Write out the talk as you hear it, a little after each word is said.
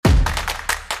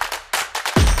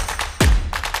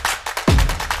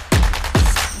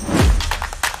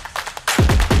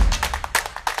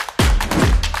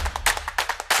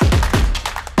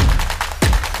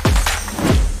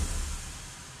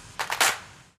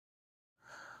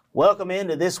Welcome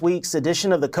into this week's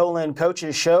edition of the Co-Lin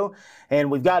Coaches Show.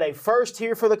 And we've got a first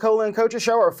here for the Co-Lin Coaches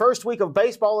Show. Our first week of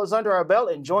baseball is under our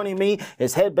belt, and joining me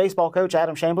is head baseball coach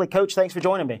Adam Chambly. Coach, thanks for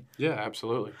joining me. Yeah,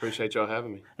 absolutely. Appreciate y'all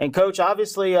having me. And Coach,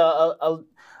 obviously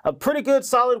a pretty good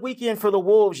solid weekend for the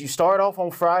Wolves. You start off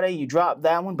on Friday, you drop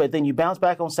that one, but then you bounce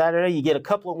back on Saturday. You get a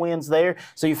couple of wins there.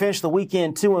 So you finish the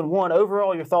weekend 2-1.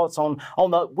 Overall, your thoughts on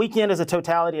the weekend as a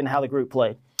totality and how the group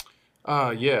played?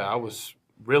 Yeah, I was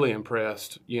really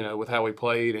impressed, with how we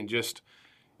played, and just,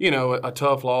 a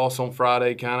tough loss on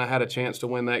Friday. Kind of had a chance to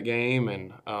win that game,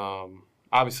 and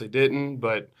obviously didn't,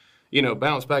 but,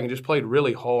 bounced back and just played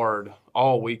really hard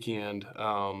all weekend.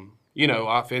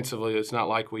 Offensively, it's not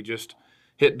like we just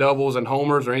hit doubles and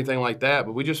homers or anything like that,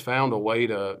 but we just found a way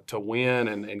to win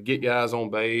and get guys on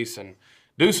base and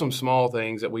do some small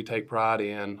things that we take pride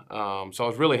in. So I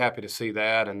was really happy to see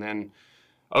that. And then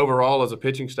overall, as a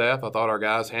pitching staff, I thought our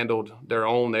guys handled their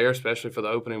own there, especially for the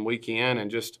opening weekend,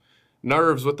 and just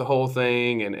nerves with the whole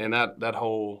thing and that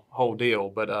whole deal.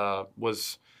 But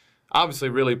was obviously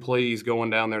really pleased going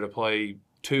down there to play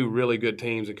two really good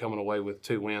teams and coming away with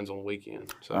 2 wins on the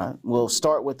weekend. So all right, we'll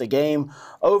start with the game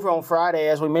over on Friday.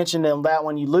 As we mentioned in that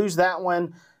one, you lose that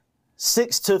one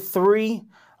 6-3.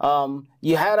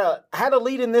 You had a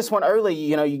lead in this one early.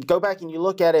 You go back and you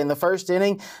look at it in the first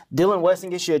inning. Dylan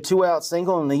Weston gets you a 2-out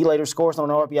single, and he later scores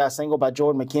on an RBI single by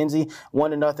Jordan McKenzie.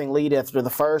 1-0 lead after the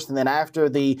first, and then after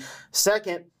the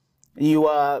second, you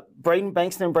Braden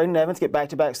Bankston and Braden Evans get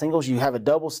back-to-back singles. You have a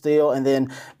double steal, and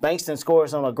then Bankston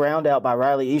scores on a ground out by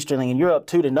Riley Easterling, and you're up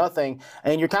 2-0,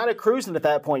 and you're kind of cruising at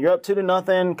that point. You're up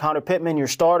 2-0. Connor Pittman, your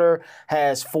starter,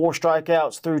 has 4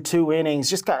 strikeouts through 2 innings.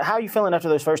 Just how are you feeling after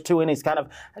those first 2 innings, kind of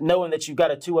knowing that you've got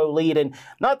a 2-0 lead? And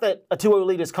not that a 2-0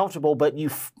 lead is comfortable, but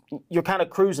you're kind of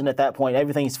cruising at that point.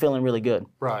 Everything's feeling really good.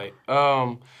 Right.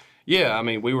 Yeah,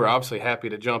 we were obviously happy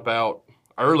to jump out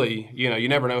early. You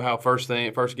never know how first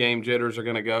game jitters are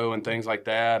going to go and things like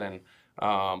that. And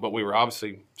but we were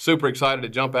obviously super excited to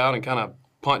jump out and kind of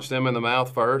punch them in the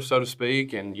mouth first, so to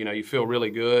speak. And you feel really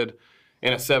good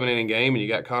in a 7-inning game, and you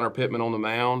got Connor Pittman on the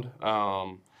mound.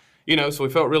 So we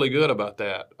felt really good about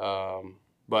that.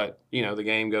 But the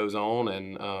game goes on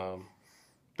and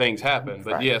things happen.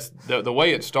 But yes, the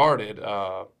way it started,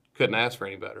 couldn't ask for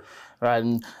any better. Right,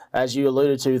 and as you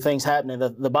alluded to, things happening.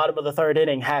 The bottom of the 3rd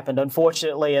inning happened,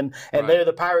 unfortunately, and right. There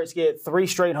the Pirates get 3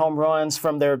 straight home runs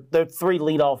from their 3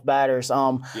 leadoff batters.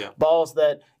 Balls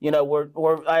that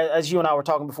were as you and I were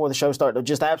talking before the show started,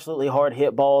 just absolutely hard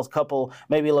hit balls. Couple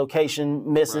maybe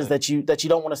location misses right. that you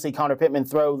don't want to see Connor Pittman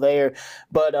throw there.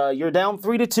 But you're down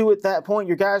 3-2 at that point.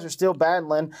 Your guys are still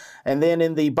battling, and then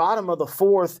in the bottom of the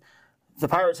 4th, the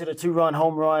Pirates hit a 2-run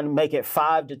home run, make it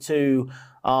 5-2,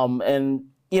 and.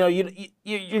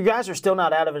 You guys are still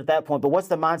not out of it at that point, but what's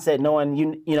the mindset knowing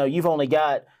you've only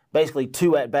got basically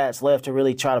 2 at-bats left to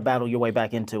really try to battle your way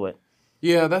back into it?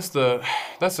 Yeah, that's the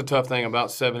tough thing about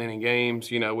 7-inning games,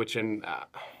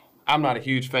 I'm not a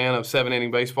huge fan of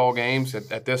 7-inning baseball games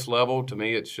at this level. To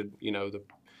me, it should, the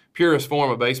purest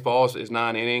form of baseball is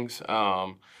 9 innings.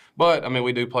 But,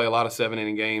 we do play a lot of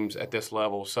 7-inning games at this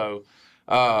level, so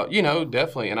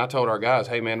definitely. And I told our guys,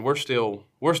 hey, man, we're still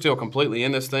completely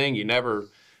in this thing. You never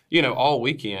 – all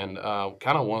weekend,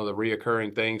 kind of one of the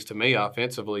reoccurring things to me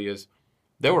offensively is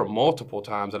there were multiple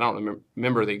times, I don't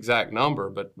remember the exact number,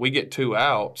 but we get 2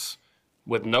 outs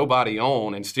with nobody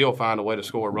on and still find a way to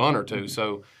score a run or 2.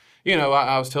 So,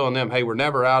 I was telling them, hey, we're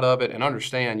never out of it, and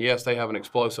understand, yes, they have an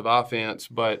explosive offense,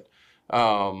 but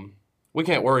we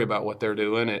can't worry about what they're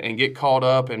doing and get caught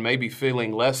up and maybe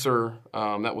feeling lesser.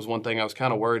 That was one thing I was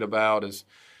kind of worried about is,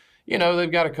 they've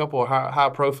got a couple of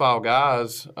high-profile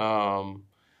guys,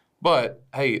 but,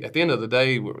 hey, at the end of the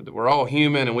day, we're all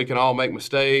human and we can all make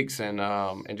mistakes and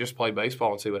just play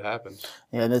baseball and see what happens.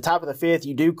 Yeah, in the top of the 5th,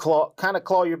 you do kind of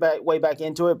claw your way back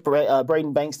into it.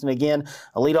 Braden Bankston, again,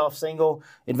 a leadoff single,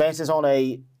 advances on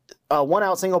a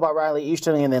 1-out single by Riley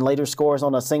Easterling, and then later scores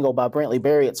on a single by Brentley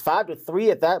Berry. It's 5-3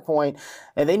 at that point.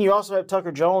 And then you also have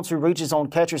Tucker Jones, who reaches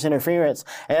on catcher's interference.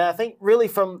 And I think really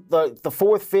from the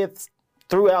 4th, 5th,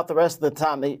 throughout the rest of the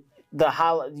time, the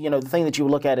highlight, the thing that you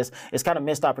would look at is kind of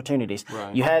missed opportunities.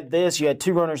 Right. You had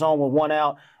 2 runners on with 1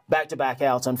 out, back-to-back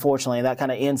outs, unfortunately, and that kind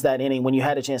of ends that inning when you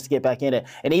had a chance to get back in it.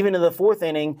 And even in the 4th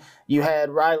inning, you had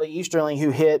Riley Easterling who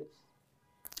hit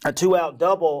a 2-out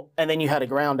double, and then you had a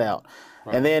ground out.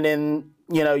 Right. And then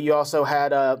you also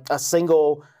had a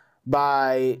single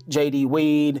by J.D.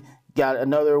 Weed. Got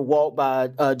another walk by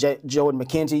Jordan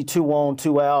McKenzie, 2 on,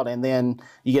 2 out, and then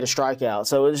you get a strikeout.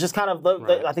 So it was just kind of,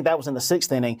 right. I think that was in the 6th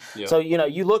inning. Yep. So,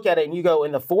 you look at it and you go,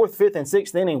 in the 4th, 5th, and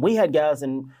 6th inning, we had guys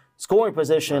in scoring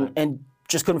position, right. and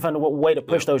just couldn't find a way to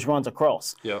push those runs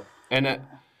across. Yeah, and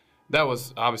that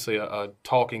was obviously a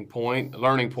talking point, a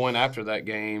learning point after that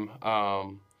game.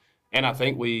 And I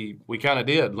think we kind of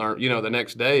did learn. The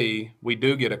next day we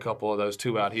do get a couple of those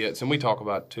 2-out hits, and we talk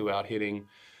about 2-out hitting.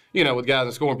 With guys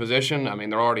in scoring position, I mean,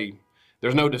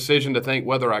 there's no decision to think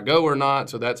whether I go or not,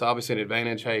 so that's obviously an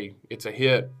advantage. Hey, it's a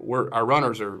hit. Our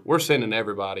runners we're sending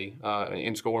everybody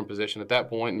in scoring position at that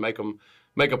point and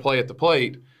make a play at the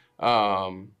plate.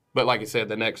 But like I said,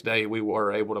 the next day we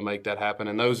were able to make that happen,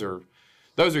 and those are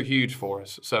huge for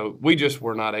us. So we just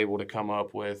were not able to come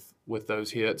up with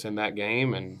those hits in that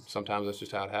game, and sometimes that's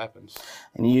just how it happens.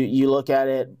 And you look at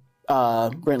it,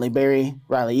 Brentley Berry,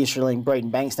 Riley Easterling,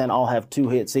 Braden Bankston all have 2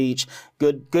 hits each.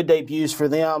 Good debuts for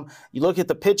them. You look at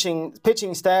the pitching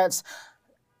stats.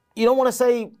 You don't want to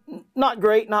say not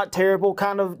great, not terrible,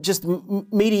 kind of just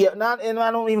mediocre. And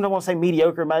I don't even want to say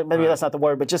mediocre. Maybe that's not the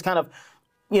word, but just kind of,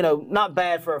 not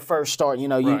bad for a first start. You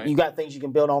got things you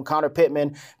can build on. Connor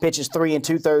Pittman pitches 3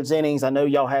 2/3 innings. I know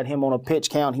y'all had him on a pitch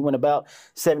count. He went about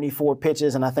 74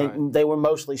 pitches, and I think they were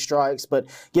mostly strikes, but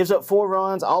gives up 4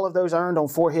 runs, all of those earned on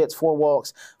 4 hits, 4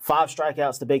 walks, 5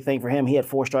 strikeouts, the big thing for him. He had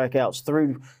 4 strikeouts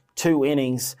through 2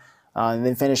 innings. And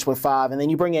then finished with 5. And then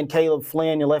you bring in Caleb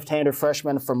Flynn, your left-hander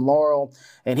freshman from Laurel,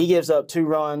 and he gives up 2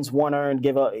 runs, 1 earned.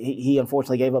 He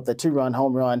unfortunately gave up the 2-run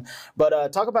home run.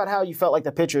 But talk about how you felt like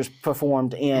the pitchers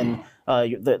performed in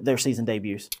their season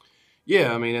debuts.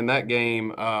 Yeah, I mean, in that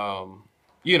game,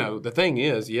 the thing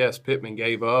is, yes, Pittman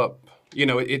gave up.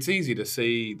 It's easy to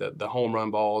see the home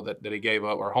run ball that he gave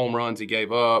up or home runs he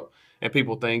gave up, and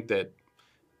people think that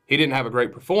he didn't have a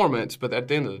great performance, but at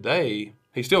the end of the day,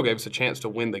 he still gave us a chance to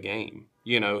win the game.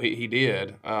 He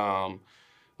did.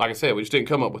 Like I said, we just didn't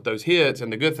come up with those hits.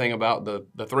 And the good thing about the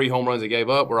 3 home runs he gave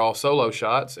up were all solo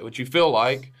shots, which you feel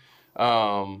like,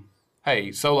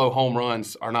 hey, solo home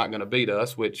runs are not going to beat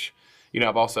us, which,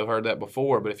 I've also heard that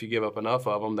before. But if you give up enough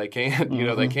of them, they can,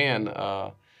 they can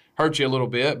hurt you a little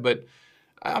bit. But,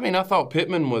 I mean, I thought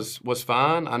Pittman was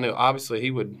fine. I know, obviously,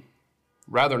 he would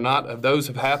rather not of those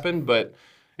have happened, but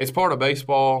it's part of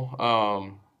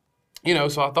baseball.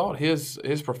 So I thought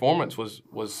his performance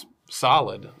was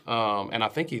solid, and I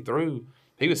think he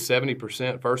was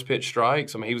 70% first pitch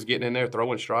strikes. I mean, he was getting in there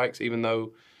throwing strikes, even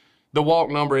though the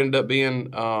walk number ended up being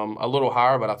a little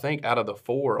higher. But I think out of the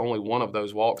 4, only one of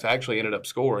those walks actually ended up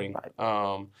scoring.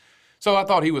 Right. So I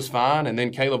thought he was fine, and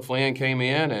then Caleb Flynn came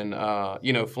in,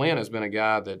 and Flynn has been a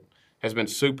guy that has been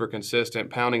super consistent,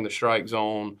 pounding the strike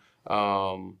zone,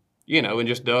 and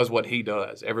just does what he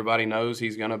does. Everybody knows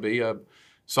he's going to be a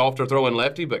softer throwing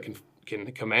lefty, but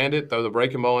can command it, throw the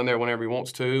breaking ball in there whenever he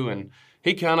wants to. And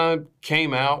he kind of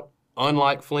came out,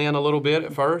 unlike Flynn, a little bit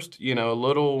at first, a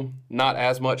little not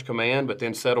as much command, but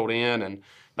then settled in. And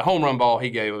the home run ball he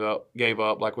gave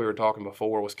up, like we were talking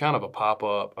before, was kind of a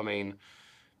pop-up. I mean,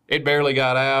 it barely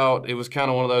got out. It was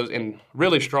kind of one of those, and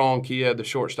really strong kid, the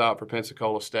shortstop for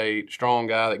Pensacola State, strong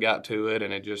guy that got to it,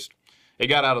 and it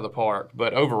got out of the park.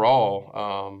 But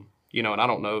overall, and I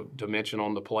don't know to mention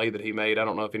on the play that he made. I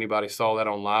don't know if anybody saw that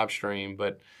on live stream,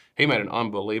 but he made an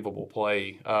unbelievable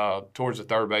play towards the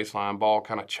third baseline. Ball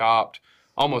kind of chopped,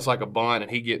 almost like a bunt,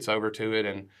 and he gets over to it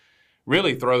and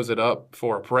really throws it up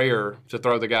for a prayer to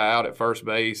throw the guy out at first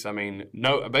base. I mean,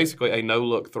 basically a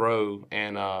no-look throw,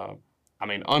 and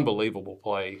unbelievable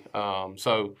play.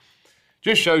 So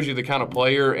just shows you the kind of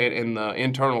player and the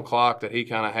internal clock that he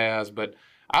kind of has, but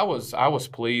I was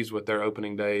pleased with their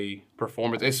opening day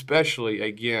performance, especially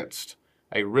against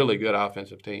a really good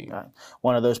offensive team. Right.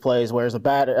 One of those plays where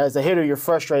as a hitter, you're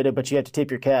frustrated, but you have to tip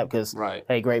your cap because,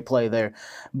 hey, great play there.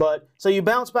 But so you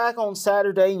bounce back on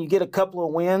Saturday and you get a couple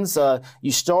of wins.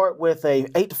 You start with a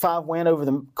 8-5 win over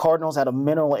the Cardinals at a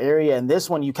Mineral area, and this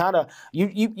one you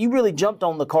really jumped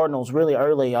on the Cardinals really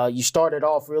early. You started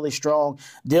off really strong.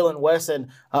 Dylan Wesson.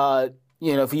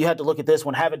 If you had to look at this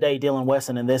one, have a day Dylan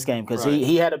Wesson in this game because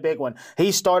he had a big one.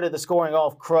 He started the scoring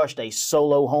off, crushed a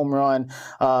solo home run,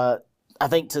 I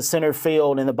think to center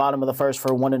field in the bottom of the first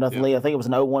for a 1-0 lead. I think it was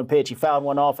an 0-1 pitch. He fouled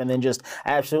one off and then just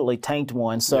absolutely tanked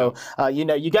one. So,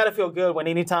 you got to feel good when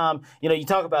anytime, you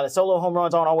talk about it, solo home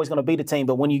runs aren't always going to beat a team,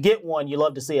 but when you get one, you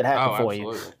love to see it happen for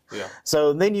you. Yeah.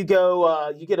 So then you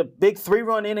go, you get a big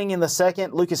 3-run inning in the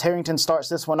second. Lucas Harrington starts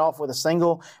this one off with a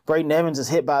single. Braden Evans is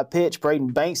hit by a pitch.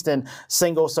 Braden Bankston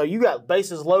single. So you got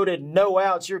bases loaded, no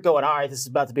outs. You're going, all right, this is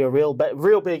about to be a real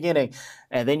big inning.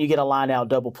 And then you get a line-out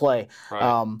double play.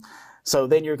 Right. So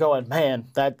then you're going, man,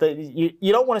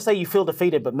 you don't want to say you feel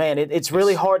defeated, but, man, it's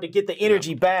really hard to get the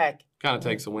energy back kind of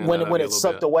takes the wind when out of you a it's little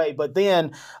sucked bit. away. But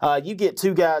then you get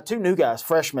two new guys,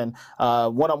 freshmen.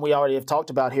 One of them we already have talked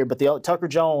about here, but Tucker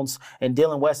Jones and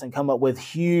Dylan Weston come up with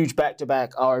huge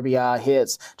back-to-back RBI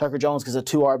hits. Tucker Jones gets a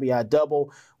 2 RBI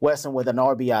double. Weston with an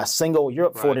RBI single. You're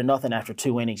up 4-0 after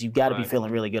 2 innings. You've got to be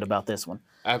feeling really good about this one.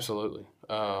 Absolutely.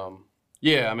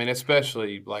 Yeah, I mean,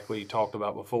 especially like we talked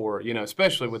about before,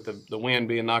 especially with the wind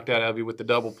being knocked out of you with the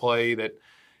double play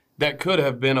that could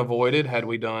have been avoided had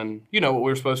we done, what we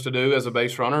were supposed to do as a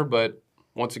base runner. But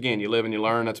once again, you live and you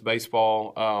learn. That's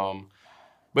baseball.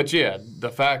 But, yeah, the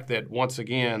fact that, once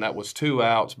again, that was 2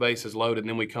 outs, bases loaded, and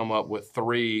then we come up with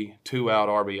 3 2-out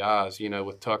RBIs,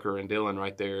 with Tucker and Dylan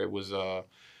right there. It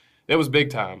was big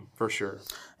time for sure.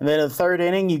 And then in the 3rd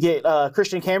inning, you get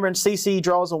Christian Cameron. CC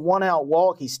draws a 1-out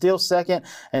walk. He's still second,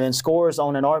 and then scores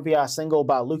on an RBI single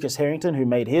by Lucas Harrington, who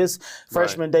made his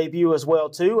freshman debut as well,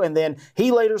 too. And then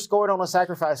he later scored on a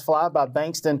sacrifice fly by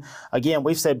Bankston. Again,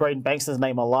 we've said Braden Bankston's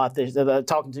name a lot.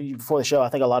 Talking to you before the show, I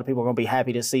think a lot of people are going to be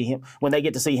happy to see him when they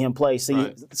get to see him play, see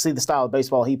the style of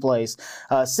baseball he plays.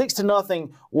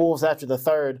 6-0 Wolves after the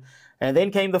 3rd. And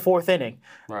then came the 4th inning.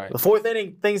 Right. The 4th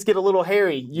inning, things get a little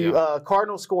hairy.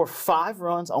 Cardinals score 5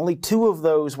 runs. Only 2 of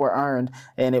those were earned,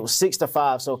 and it was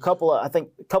 6-5. So a couple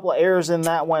of errors in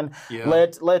that one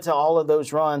led to all of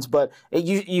those runs. But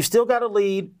you still got a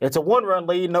lead. It's a 1-run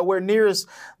lead. Nowhere near as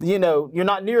you're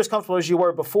not near as comfortable as you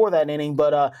were before that inning.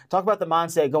 But talk about the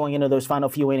mindset going into those final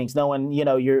few innings, knowing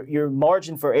your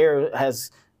margin for error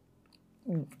has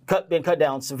been cut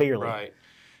down severely. Right.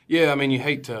 Yeah, I mean, you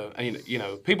hate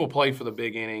to, people play for the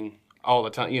big inning all the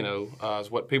time, is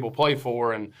what people play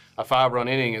for. And a 5-run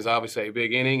inning is obviously a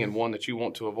big inning and one that you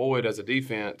want to avoid as a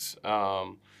defense.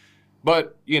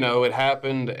 But, it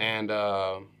happened. And,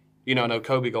 I know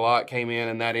Kobe Galat came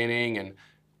in that inning. And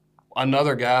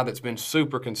another guy that's been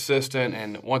super consistent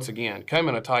and, once again, came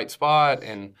in a tight spot.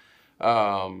 And,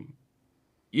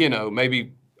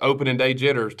 maybe opening day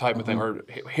jitters type of thing, or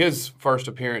his first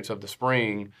appearance of the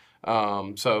spring.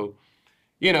 So,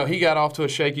 he got off to a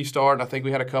shaky start, and I think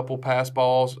we had a couple pass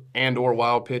balls and or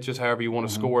wild pitches, however you want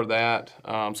to score that.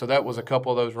 So that was a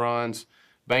couple of those runs.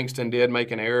 Bankston did make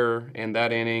an error in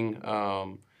that inning.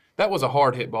 That was a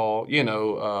hard hit ball.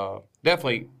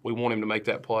 Definitely we want him to make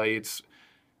that play. It's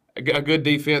a good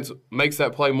defense makes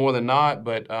that play more than not,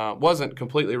 but wasn't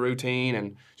completely routine,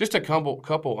 and just a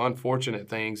couple unfortunate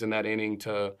things in that inning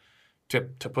to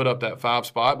put up that 5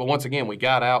 spot. But once again, we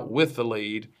got out with the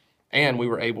lead. And we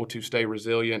were able to stay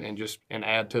resilient and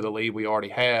add to the lead we already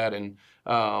had, and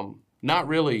not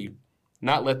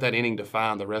let that inning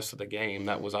define the rest of the game.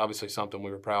 That was obviously something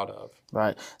we were proud of.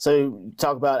 Right. So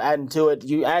talk about adding to it.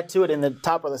 You add to it in the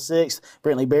top of the 6th.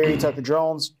 Brentley Berry,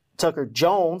 Tucker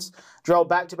Jones draw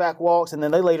back-to-back walks, and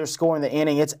then they later score in the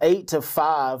inning. It's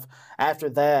 8-5 after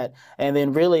that, and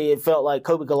then really it felt like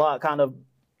Kobe Galat kind of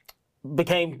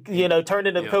became, turned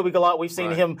into the Kobe Galat. We've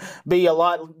seen him be a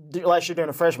lot last year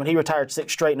during the freshman. He retired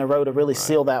 6 straight in a row to really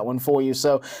seal that one for you.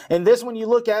 So, in this one, you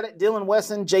look at it, Dylan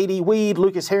Weston, J.D. Weed,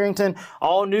 Lucas Harrington,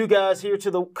 all new guys here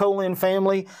to the Colin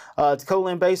family, to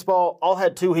Colin baseball, all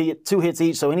had 2 hits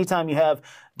each. So, anytime you have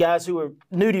guys who are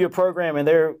new to your program and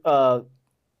they're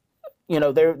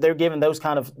given those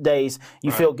kind of days,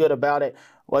 you feel good about it.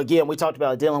 Well, again, we talked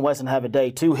about Dylan Weston have a day,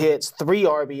 2 hits, 3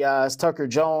 RBIs. Tucker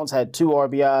Jones had 2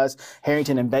 RBIs.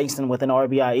 Harrington and Bankston with an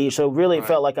RBI each. So really it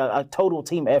felt like a total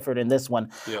team effort in this one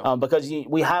because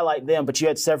we highlight them, but you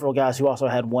had several guys who also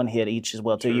had 1 hit each as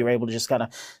well, too. You were able to just kind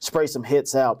of spray some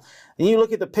hits out. And you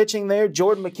look at the pitching there.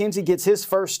 Jordan McKenzie gets his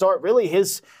first start, really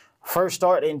his first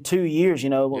start in 2 years.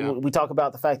 We talk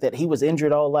about the fact that he was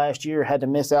injured all last year, had to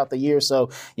miss out the year.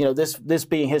 So, this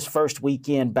being his first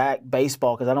weekend back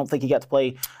baseball, because I don't think he got to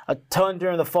play a ton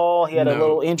during the fall. He had a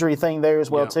little injury thing there as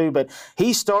well, too. But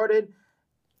he started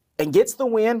and gets the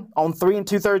win on 3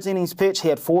 2/3 innings pitch. He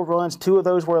had 4 runs. 2 of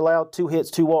those were allowed, 2 hits,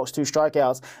 2 walks, 2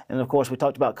 strikeouts. And, of course, we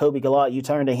talked about Kobe Galat. You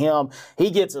turn to him. He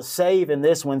gets a save in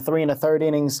this one, 3 1/3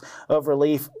 innings of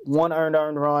relief, 1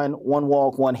 earned run, 1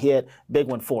 walk, 1 hit, big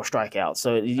one, 4 strikeouts.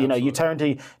 So, you turn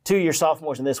to your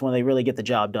sophomores in this one, they really get the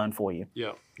job done for you.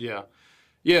 Yeah,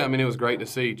 I mean, it was great to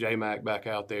see J-Mac back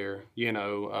out there,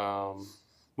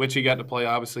 which he got to play,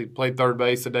 obviously played third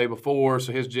base the day before,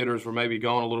 so his jitters were maybe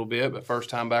gone a little bit, but first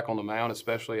time back on the mound,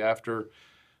 especially after,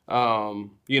 the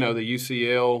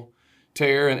UCL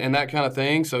tear and that kind of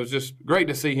thing. So it was just great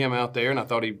to see him out there, and I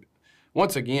thought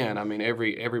once again, I mean,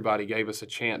 everybody gave us a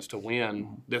chance to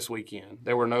win this weekend.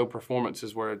 There were no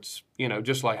performances where it's,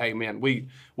 just like, hey, man,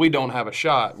 we don't have a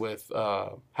shot with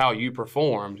how you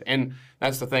performed. And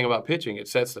that's the thing about pitching. It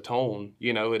sets the tone.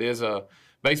 It is a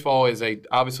baseball is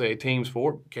obviously a team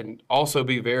sport, can also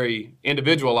be very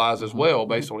individualized as well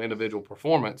based on individual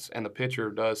performance, and the pitcher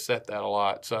does set that a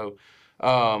lot. So,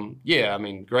 yeah, I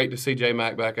mean, great to see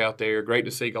J-Mac back out there. Great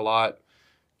to see Galot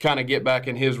kind of get back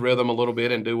in his rhythm a little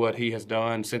bit and do what he has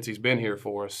done since he's been here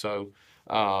for us. So,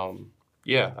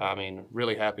 yeah, I mean,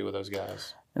 really happy with those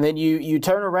guys. And then you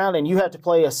turn around and you have to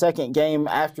play a second game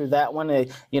after that one.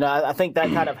 I think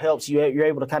that kind of helps you. You're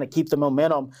able to kind of keep the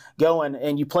momentum going.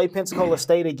 And you play Pensacola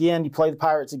State again. You play the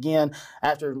Pirates again.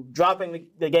 After dropping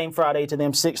the game Friday to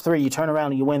them 6-3, you turn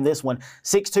around and you win this one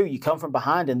 6-2. You come from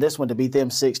behind in this one to beat them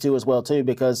 6-2 as well, too,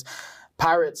 because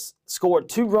Pirates scored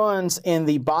 2 runs in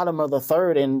the bottom of the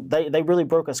third, and they really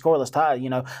broke a scoreless tie.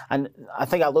 And I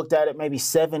think I looked at it, maybe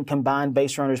 7 combined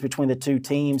base runners between the two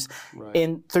teams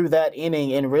through that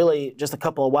inning, and really just a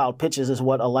couple of wild pitches is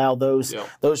what allowed those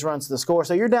runs to score.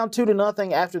 So you're down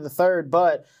 2-0 after the third,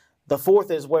 but the fourth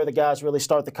is where the guys really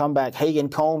start the comeback. Hagen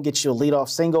Combe gets you a leadoff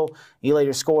single. He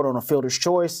later scored on a fielder's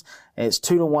choice. And it's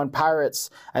 2-1 Pirates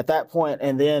at that point.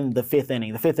 And then the fifth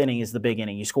inning. The fifth inning is the big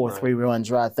inning. You score 3 runs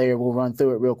right there. We'll run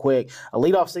through it real quick. A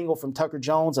leadoff single from Tucker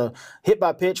Jones, a hit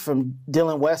by pitch from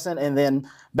Dylan Wesson, and then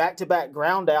back-to-back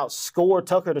ground outs score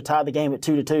Tucker to tie the game at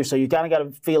 2-2. So you kind of got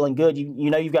to feeling good. You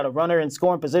know you've got a runner in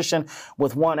scoring position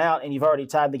with 1 out, and you've already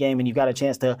tied the game, and you've got a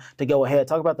chance to go ahead.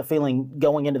 Talk about the feeling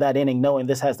going into that inning, knowing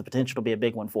this has the potential to be a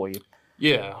big one for you.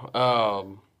 Yeah.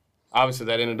 Obviously,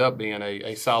 that ended up being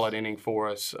a solid inning for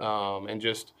us. And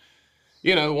just,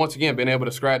 once again, being able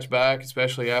to scratch back,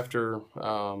 especially after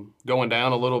going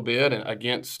down a little bit and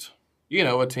against,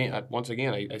 a team, once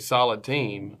again, a solid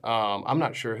team. I'm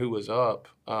not sure who was up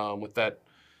with that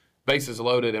bases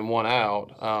loaded and 1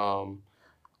 out.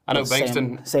 I know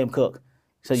Bankston. Sam Cook.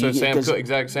 So Sam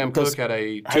Cook had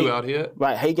a 2-out hit.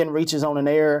 Right. Hagen reaches on an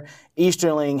error.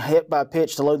 Easterling hit by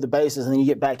pitch to load the bases, and then you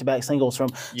get back-to-back singles from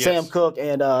Sam Cook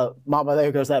and Mama.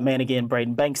 There goes that man again,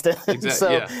 Braden Bankston.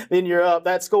 Then you're up.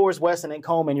 That scores Weston and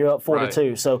Coleman. You're up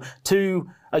 4-2. So two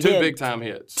big-time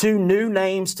hits. 2 new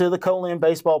names to the Colin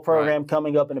baseball program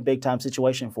coming up in a big-time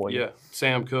situation for you. Yeah.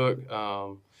 Sam Cook.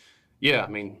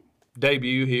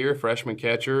 Debut here, freshman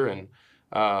catcher, and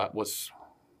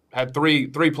had three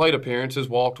plate appearances,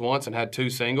 walked once, and had 2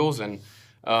 singles. And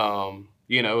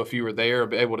if you were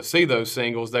there, able to see those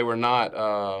singles, they were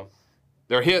not.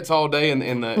 They're hits all day in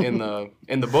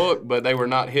the book, but they were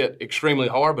not hit extremely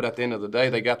hard. But at the end of the day,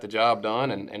 they got the job done,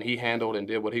 and he handled and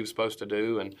did what he was supposed to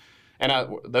do.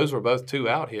 And those were both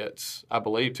 2-out hits, I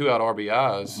believe, 2-out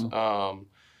RBIs. Mm-hmm.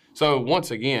 So once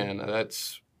again,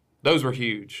 those were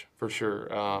huge for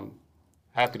sure.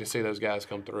 Happy to see those guys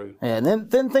come through. And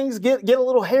then things get a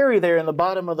little hairy there in the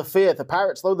bottom of the 5th. The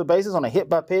Pirates load the bases on a hit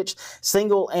by pitch,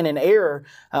 single, and an error.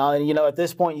 At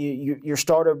this point, your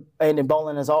starter, Andon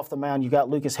Bolin, is off the mound. You've got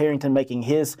Lucas Harrington making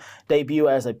his debut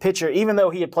as a pitcher. Even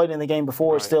though he had played in the game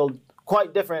before, it's still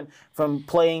quite different from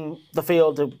playing the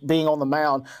field to being on the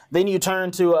mound. Then you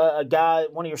turn to a guy,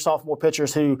 one of your sophomore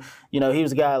pitchers who, he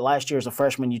was a guy last year as a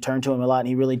freshman. You turned to him a lot, and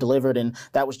he really delivered, and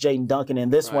that was Jaden Duncan. In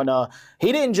this one,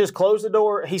 he didn't just close the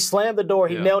door. He slammed the door.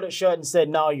 He nailed it shut and said,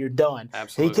 no, you're done.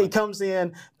 Absolutely. He comes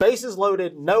in, bases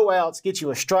loaded, no outs, gets you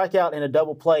a strikeout and a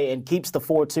double play, and keeps the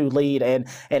 4-2 lead, and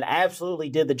absolutely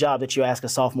did the job that you ask a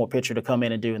sophomore pitcher to come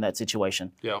in and do in that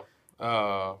situation. Yeah.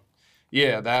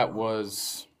 That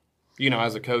was –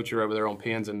 as a coach, you're over there on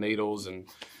pins and needles and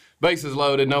bases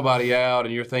loaded, nobody out,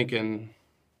 and you're thinking,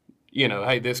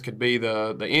 hey, this could be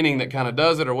the inning that kind of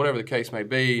does it or whatever the case may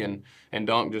be, and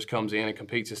Dunk just comes in and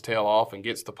competes his tail off and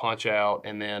gets the punch out.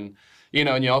 And then,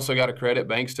 and you also got to credit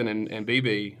Bankston and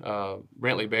BB,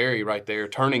 Brentley Berry right there,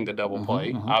 turning the double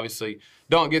play. Obviously,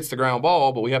 Dunk gets the ground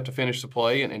ball, but we have to finish the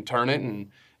play and turn it and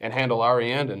handle our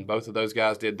end, and both of those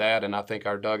guys did that, and I think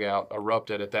our dugout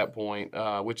erupted at that point,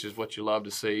 which is what you love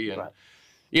to see. And,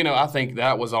 I think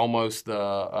that was almost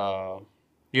the,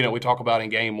 we talk about in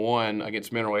Game 1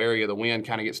 against Mineral Area, the wind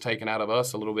kind of gets taken out of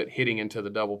us a little bit hitting into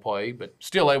the double play, but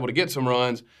still able to get some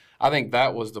runs. I think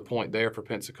that was the point there for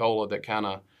Pensacola that kind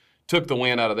of took the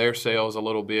wind out of their sails a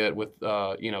little bit with,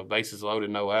 bases loaded,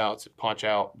 no outs, punch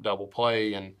out, double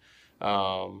play, and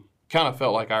kind of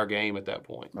felt like our game at that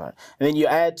point. Right. And then you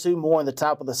add 2 more in the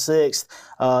top of the 6th.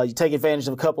 You take advantage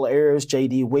of a couple of errors.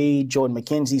 J.D. Weed, Jordan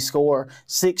McKenzie score,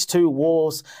 6-2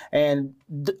 Wolves, and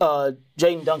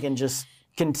Jaden Duncan just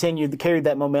carried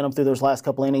that momentum through those last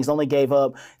couple innings. Only gave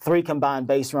up 3 combined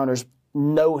base runners.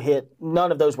 No hit.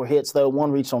 None of those were hits, though.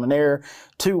 1 reached on an error,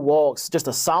 2 walks. Just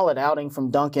a solid outing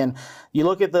from Duncan. You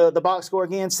look at the box score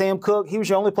again. Sam Cook, he was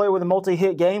your only player with a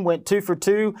multi-hit game, went 2 for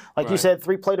 2. Like you said,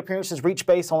 3 plate appearances, reached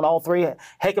base on all 3.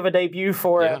 Heck of a debut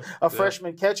for a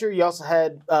freshman catcher. You also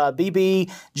had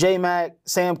BB, J-Mac,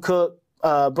 Sam Cook,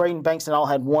 Braden Bankston all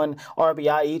had 1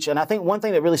 RBI each. And I think one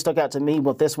thing that really stuck out to me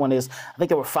with this one is I think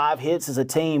there were 5 hits as a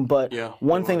team, but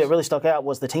one thing that really stuck out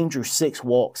was the team drew 6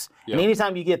 walks. Yep. And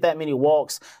anytime you get that many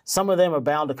walks, some of them are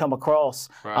bound to come across,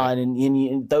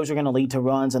 and those are going to lead to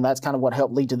runs, and that's kind of what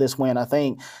helped lead to this win, I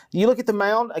think. You look at the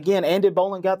mound, again, Andy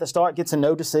Bolin got the start, gets a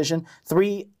no decision.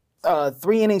 3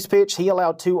 innings pitched. He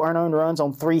allowed 2 unearned runs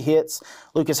on 3 hits.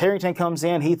 Lucas Harrington comes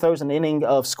in. He throws an inning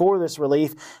of scoreless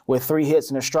relief with 3 hits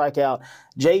and a strikeout.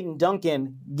 Jaden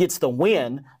Duncan gets the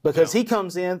win because he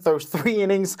comes in, throws 3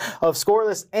 innings of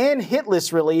scoreless and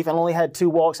hitless relief, and only had 2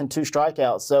 walks and 2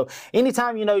 strikeouts. So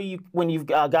anytime when you've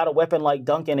got a weapon like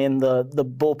Duncan in the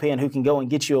bullpen who can go and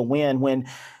get you a win, when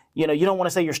you don't want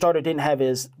to say your starter didn't have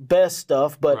his best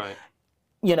stuff, but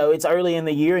it's early in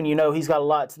the year, and he's got a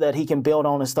lot that he can build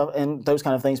on and stuff and those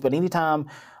kind of things. But anytime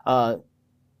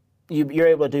you're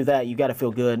able to do that, you've got to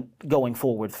feel good going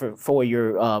forward for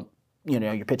your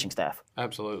your pitching staff.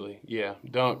 Absolutely, yeah.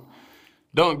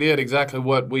 Dunk did exactly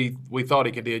what we thought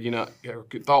he could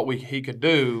he could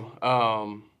do.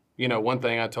 One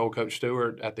thing I told Coach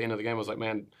Stewart at the end of the game was like,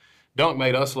 man, Dunk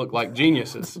made us look like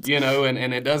geniuses,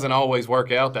 and it doesn't always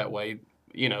work out that way.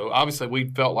 Obviously we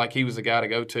felt like he was the guy to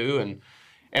go to,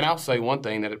 and I'll say one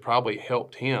thing that it probably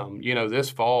helped him. This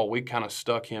fall we kind of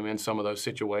stuck him in some of those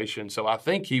situations. So I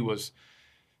think he was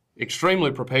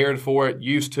extremely prepared for it,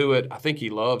 used to it. I think he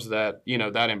loves that,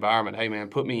 that environment. Hey, man,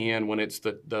 put me in when it's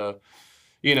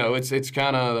it's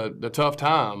kind of the tough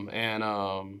time,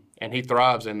 and he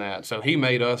thrives in that. So he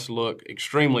made us look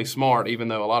extremely smart, even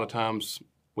though a lot of times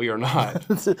we are not.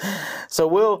 So,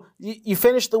 Will, you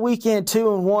finished the weekend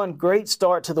 2-1. Great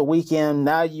start to the weekend.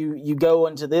 Now you go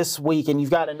into this week, and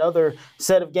you've got another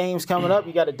set of games coming up.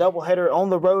 You got a doubleheader on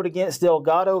the road against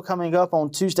Delgado coming up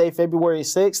on Tuesday, February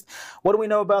 6th. What do we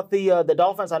know about the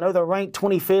Dolphins? I know they're ranked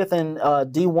 25th in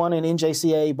D1 and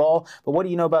NJCAA ball, but what do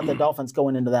you know about the Dolphins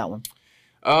going into that one?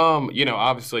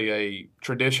 Obviously a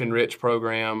tradition-rich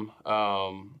program.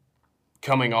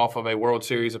 Coming off of a World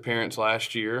Series appearance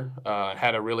last year,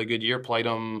 had a really good year, played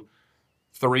them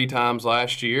 3 times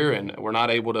last year, and were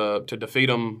not able to defeat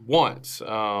them once,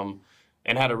 and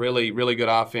had a really, really good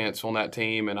offense on that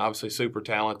team, and obviously super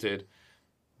talented.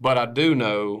 But I do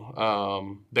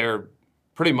know they're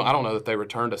pretty much – I don't know that they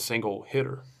returned a single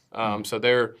hitter.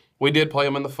 So we did play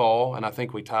them in the fall, and I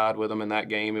think we tied with them in that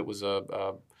game. It was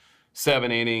a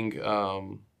 7-inning,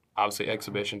 obviously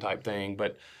exhibition type thing,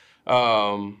 but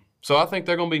so I think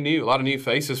they're going to be a lot of new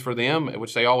faces for them,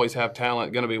 which they always have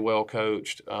talent, going to be well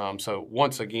coached. So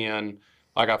once again,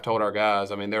 like I've told our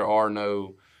guys, I mean, there are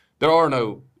no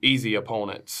easy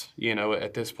opponents,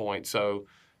 at this point. So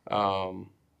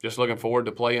just looking forward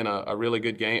to playing a really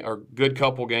good game or good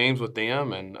couple games with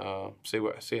them, and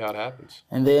see how it happens.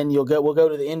 And then we'll go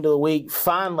to the end of the week.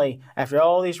 Finally, after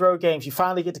all these road games, you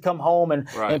finally get to come home and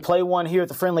play one here at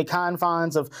the friendly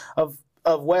confines of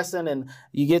Weston, and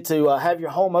you get to have your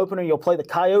home opener. You'll play the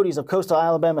Coyotes of Coastal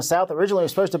Alabama South. Originally, it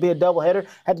was supposed to be a doubleheader.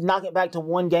 Had to knock it back to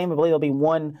 1 game. I believe it'll be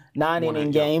 1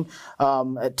 9-inning game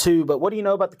at 2. But what do you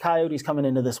know about the Coyotes coming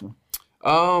into this one?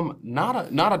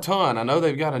 Not a ton. I know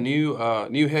they've got a new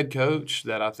head coach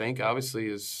that I think obviously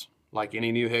is like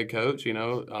any new head coach.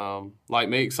 Like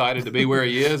me, excited to be where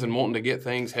he is and wanting to get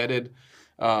things headed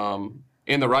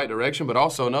in the right direction, but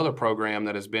also another program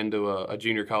that has been to a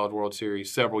Junior College World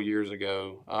Series several years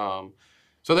ago.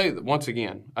 So they, once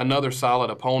again, another solid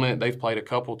opponent. They've played a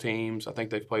couple teams. I think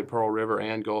they've played Pearl River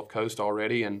and Gulf Coast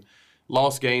already and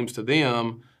lost games to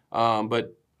them.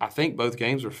 But I think both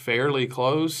games are fairly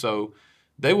close. So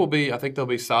I think they'll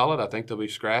be solid. I think they'll be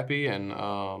scrappy and,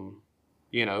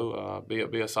 be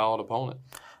a solid opponent.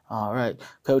 All right.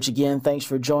 Coach, again, thanks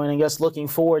for joining us. Looking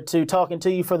forward to talking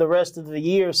to you for the rest of the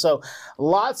year. So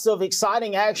lots of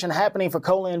exciting action happening for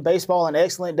Colin baseball. An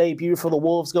excellent debut for the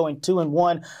Wolves, going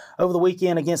 2-1 over the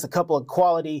weekend against a couple of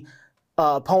quality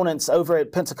opponents over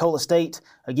at Pensacola State.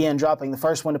 Again, dropping the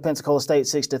first one to Pensacola State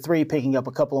 6-3, picking up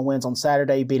a couple of wins on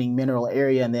Saturday, beating Mineral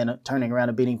Area, and then turning around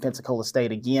and beating Pensacola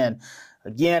State again.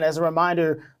 Again, as a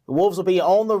reminder, the Wolves will be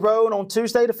on the road on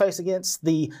Tuesday to face against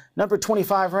the number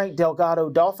 25 ranked Delgado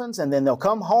Dolphins, and then they'll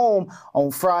come home on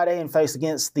Friday and face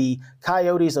against the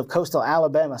Coyotes of Coastal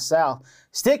Alabama South.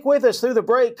 Stick with us through the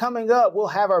break. Coming up, we'll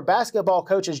have our basketball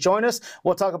coaches join us.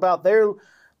 We'll talk about their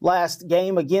last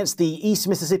game against the East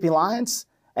Mississippi Lions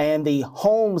and the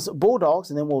Holmes Bulldogs,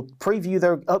 and then we'll preview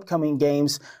their upcoming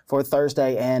games for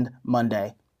Thursday and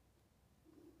Monday.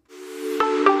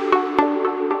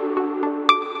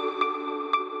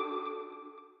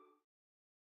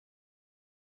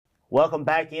 Welcome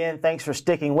back in. Thanks for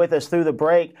sticking with us through the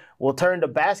break. We'll turn to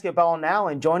basketball now,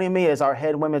 and joining me is our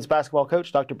head women's basketball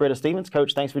coach, Dr. Britta Stevens.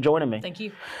 Coach, thanks for joining me. Thank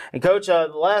you. And Coach, the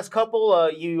last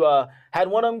couple, you had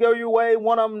one of them go your way,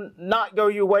 one of them not go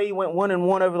your way. You went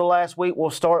 1-1 over the last week. We'll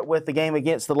start with the game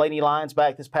against the Lady Lions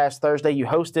back this past Thursday. You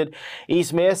hosted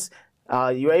East Miss.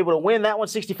 You were able to win that one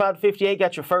 65-58,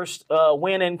 got your first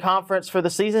win in conference for the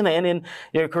season and in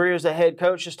your career as a head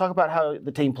coach. Just talk about how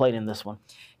the team played in this one.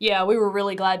 Yeah, we were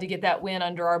really glad to get that win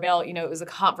under our belt. You know, it was a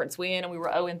conference win, and we were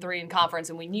 0-3 in conference,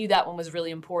 and we knew that one was really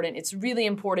important. It's really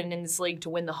important in this league to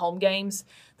win the home games.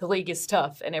 The league is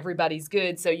tough, and everybody's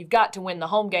good, so you've got to win the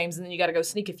home games, and then you got to go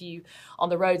sneak a few on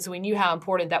the road. So we knew how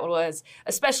important that one was,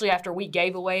 especially after we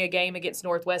gave away a game against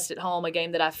Northwest at home, a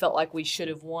game that I felt like we should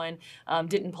have won.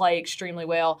 Didn't play extremely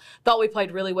well. Thought we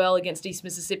played really well against East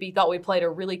Mississippi. Thought we played a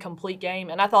really complete game,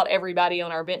 and I thought everybody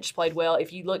on our bench played well.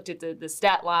 If you looked at the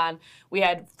stat line, we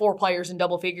had 4 players in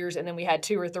double figures, and then we had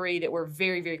 2 or 3 that were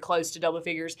very, very close to double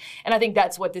figures. And I think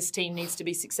that's what this team needs to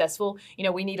be successful. You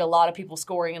know, we need a lot of people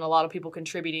scoring and a lot of people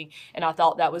contributing, and I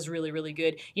thought that was really, really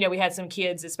good. You know, we had some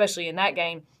kids, especially in that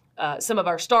game, some of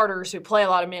our starters who play a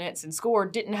lot of minutes and score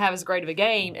didn't have as great of a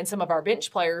game, and some of our bench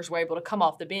players were able to come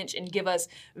off the bench and give us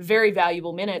very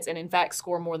valuable minutes and, in fact,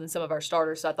 score more than some of our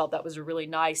starters. So I thought that was a really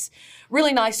nice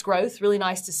growth, really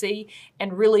nice to see,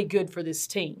 and really good for this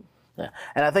team. Yeah.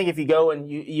 And I think if you go and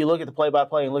you look at the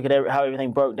play-by-play and look at how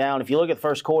everything broke down, if you look at the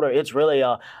first quarter, it's really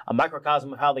a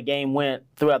microcosm of how the game went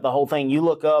throughout the whole thing. You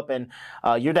look up and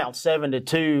you're down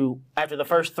 7-2 after the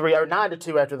first 3, or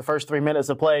 9-2 after the first 3 minutes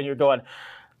of play, and you're going,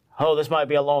 oh, this might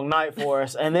be a long night for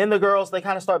us. And then the girls, they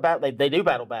kind of start back. They do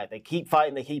battle back. They keep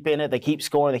fighting. They keep in it. They keep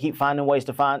scoring. They keep finding ways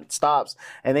to find stops.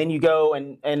 And then you go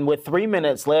and with 3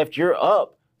 minutes left, you're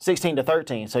up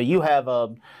 16-13. So you have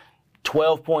a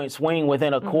 12-point swing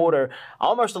within a quarter,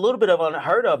 almost a little bit of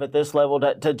unheard of at this level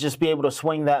to just be able to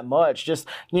swing that much. Just,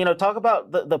 you know, talk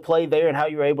about the play there and how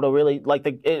you were able to really, like,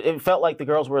 it felt like the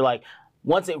girls were like,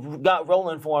 once it got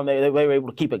rolling for them, they were able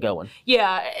to keep it going.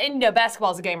 Yeah, and you know,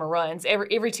 basketball is a game of runs.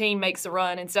 Every team makes a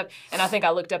run and stuff. And I think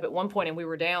I looked up at one point and we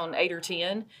were down 8 or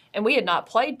 10, and we had not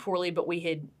played poorly, but we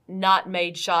had not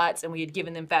made shots, and we had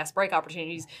given them fast break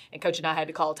opportunities. And Coach and I had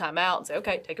to call a timeout and say,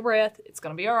 okay, take a breath. It's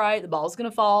going to be all right. The ball's going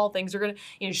to fall. Things are going to,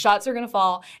 you know, shots are going to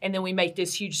fall. And then we make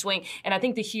this huge swing. And I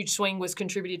think the huge swing was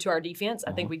contributed to our defense.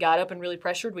 I think we got up and really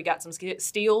pressured. We got some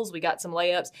steals. We got some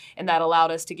layups, and that allowed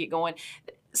us to get going.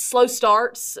 Slow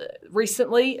starts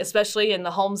recently, especially in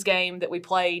the Holmes game that we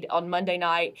played on Monday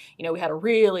night. You know, we had a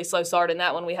really slow start in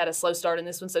that one. We had a slow start in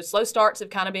this one. So slow starts have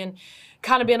kind of been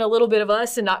a little bit of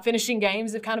us, and not finishing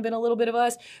games have kind of been a little bit of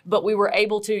us. But we were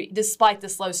able to, despite the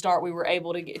slow start, we were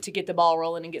able to get the ball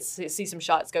rolling and see some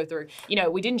shots go through. You know,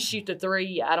 we didn't shoot the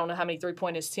 3. I don't know how many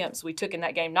 3-point attempts we took in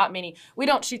that game. Not many. We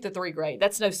don't shoot the 3 great.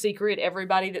 That's no secret.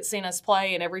 Everybody that's seen us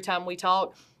play and every time we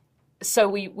talk. So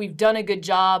we've done a good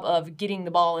job of getting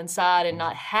the ball inside and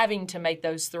not having to make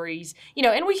those threes. You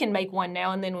know, and we can make one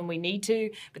now and then when we need to,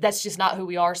 but that's just not who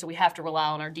we are, so we have to rely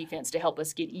on our defense to help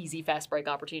us get easy fast break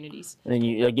opportunities. And then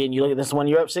you look at this one,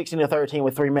 you're up 16-13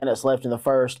 with 3 minutes left in the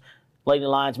first. Lady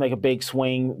Lions make a big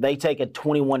swing. They take a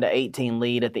 21-18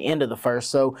 lead at the end of the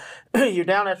first. So you're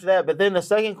down after that. But then the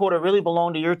second quarter really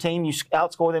belonged to your team. You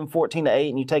outscore them 14-8,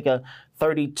 and you take a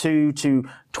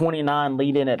 32-29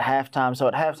 lead in at halftime. So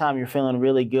at halftime, you're feeling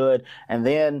really good. And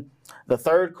then the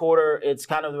third quarter, it's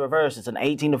kind of the reverse. It's an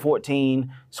 18-14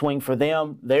 swing for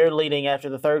them. They're leading after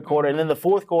the third quarter. And then the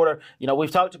fourth quarter, you know,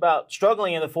 we've talked about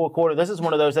struggling in the fourth quarter. This is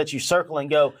one of those that you circle and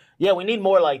go, yeah, we need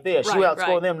more like this. Right, you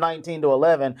outscore them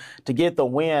 19-11 to get the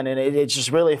win. And it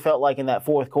just really felt like in that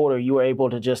fourth quarter, you were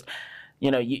able to just, you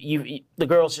know, the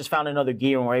girls just found another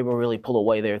gear and were able to really pull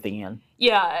away there at the end.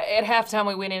 Yeah, at halftime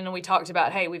we went in and we talked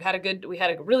about, hey, we had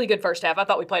a really good first half. I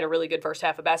thought we played a really good first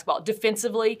half of basketball.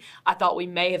 Defensively, I thought we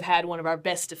may have had one of our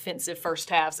best defensive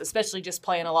first halves, especially just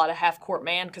playing a lot of half-court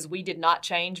man, because we did not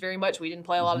change very much. We didn't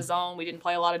play a lot of zone. We didn't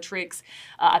play a lot of tricks.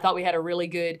 I thought we had a really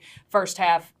good first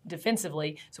half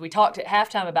defensively. So we talked at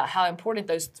halftime about how important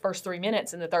those first 3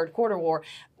 minutes in the third quarter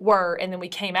were, and then we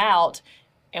came out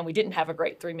and we didn't have a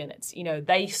great 3 minutes. You know,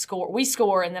 we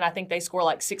score, and then I think they score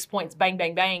like 6 points, bang,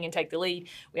 bang, bang, and take the lead.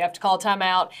 We have to call a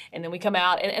timeout, and then we come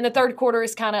out. And the third quarter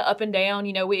is kind of up and down.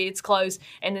 You know, it's close.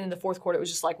 And then in the fourth quarter, it was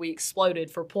just like we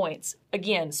exploded for points.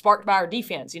 Again, sparked by our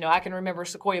defense. You know, I can remember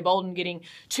Sequoia Bolden getting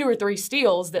 2 or 3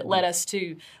 steals that led us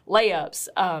to layups.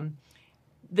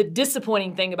 The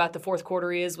disappointing thing about the fourth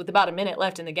quarter is with about a minute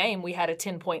left in the game, we had a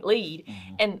 10-point lead.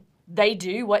 And they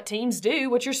do what teams do,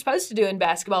 what you're supposed to do in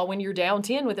basketball when you're down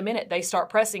 10 with a minute. They start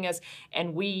pressing us,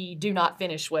 and we do not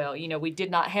finish well. We did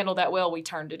not handle that well. We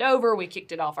turned it over. We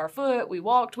kicked it off our foot. We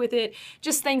walked with it.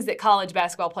 Just things that college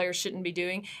basketball players shouldn't be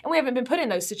doing. And we haven't been put in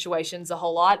those situations a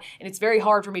whole lot, and it's very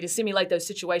hard for me to simulate those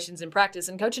situations in practice.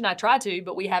 And Coach and I try to,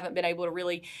 but we haven't been able to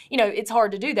really, it's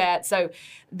hard to do that. So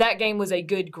that game was a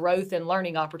good growth and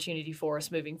learning opportunity for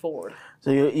us moving forward.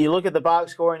 So you look at the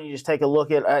box score and you just take a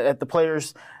look at the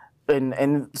players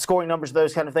and scoring numbers,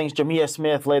 those kind of things. Jamia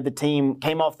Smith led the team,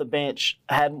 came off the bench,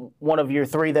 had one of your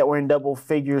 3 that were in double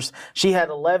figures. She had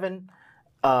 11.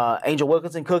 Angel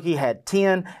Wilkinson Cookie had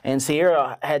 10, and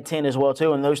Sierra had 10 as well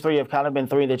too. And those 3 have kind of been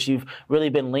 3 that you've really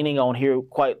been leaning on here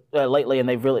quite lately, and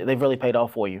they've really paid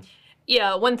off for you.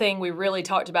 Yeah, one thing we really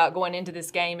talked about going into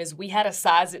this game is we had a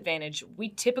size advantage. We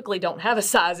typically don't have a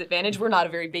size advantage. We're not a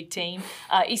very big team.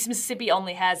 East Mississippi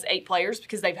only has 8 players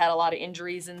because they've had a lot of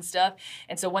injuries and stuff.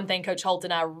 And so one thing Coach Holt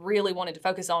and I really wanted to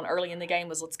focus on early in the game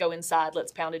was let's go inside,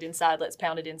 let's pound it inside, let's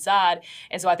pound it inside.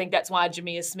 And so I think that's why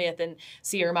Jamia Smith and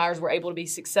Sierra Myers were able to be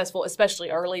successful, especially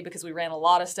early, because we ran a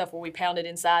lot of stuff where we pounded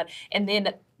inside. And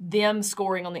then them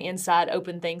scoring on the inside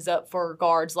opened things up for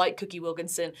guards like Cookie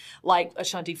Wilkinson, like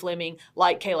Ashanti Fleming,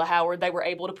 like Kayla Howard. They were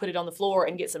able to put it on the floor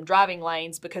and get some driving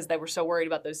lanes because they were so worried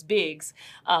about those bigs.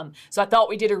 So I thought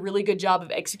we did a really good job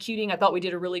of executing. I thought we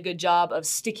did a really good job of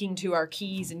sticking to our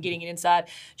keys and getting it inside.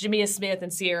 Jamia Smith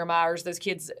and Sierra Myers, those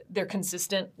kids, they're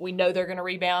consistent. We know they're going to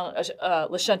rebound.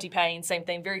 LaShunti Payne, same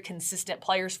thing, very consistent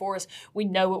players for us. We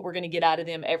know what we're going to get out of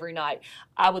them every night.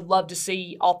 I would love to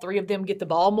see all 3 of them get the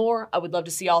ball more. I would love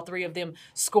to see all 3 of them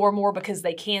score more because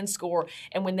they can score.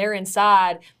 And when they're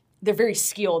inside, they're very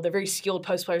skilled. They're very skilled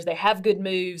post players. They have good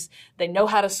moves. They know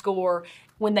how to score.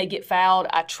 When they get fouled,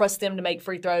 I trust them to make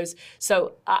free throws.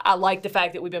 So I like the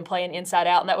fact that we've been playing inside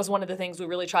out. And that was one of the things we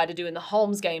really tried to do in the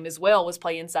Holmes game as well, was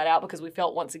play inside out, because we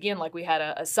felt once again like we had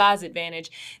a size advantage.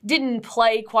 Didn't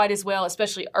play quite as well,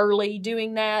 especially early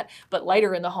doing that. But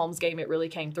later in the Holmes game, it really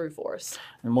came through for us.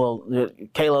 And well,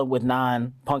 Kayla with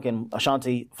 9, Punk and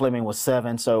Ashanti Fleming with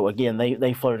 7. So again,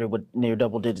 they flirted with near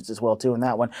double digits as well too in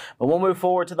that one. But we'll move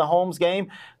forward to the Holmes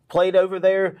game. Played over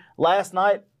there last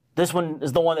night. This one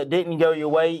is the one that didn't go your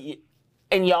way.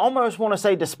 And you almost want to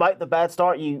say, despite the bad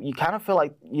start, you kind of feel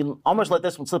like you almost let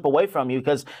this one slip away from you,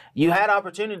 because you had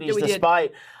opportunities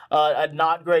despite a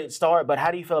not great start. But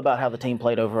how do you feel about how the team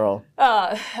played overall?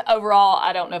 Overall,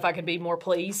 I don't know if I could be more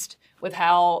pleased with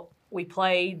how we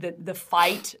played, the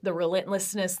fight, the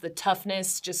relentlessness, the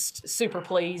toughness, just super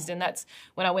pleased. And that's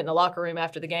when I went in the locker room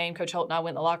after the game. Coach Holt and I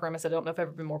went in the locker room. I said, I don't know if I've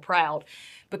ever been more proud,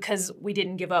 because we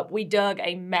didn't give up. We dug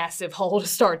a massive hole to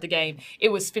start the game.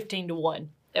 It was 15-1.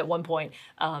 At one point.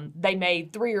 They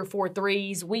made 3 or 4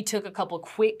 threes. We took a couple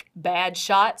quick, bad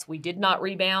shots. We did not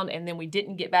rebound, and then we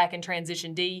didn't get back in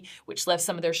transition D, which left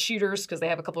some of their shooters, because they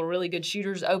have a couple of really good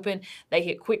shooters open. They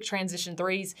hit quick transition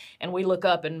threes, and we look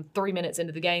up, and 3 minutes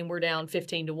into the game, we're down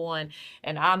 15-1.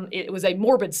 And it was a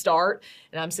morbid start,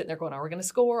 and I'm sitting there going, are we going to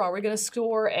score? Are we going to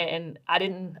score? And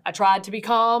I tried to be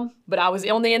calm, but I was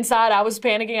on the inside. I was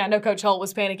panicking. I know Coach Holt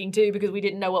was panicking too, because we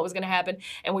didn't know what was going to happen,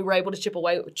 and we were able to chip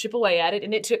away at it.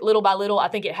 And it took little by little. I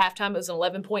think at halftime it was an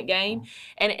 11-point game.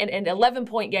 And an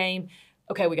 11-point game,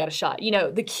 okay, we got a shot.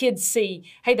 The kids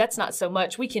see, hey, that's not so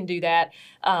much. We can do that.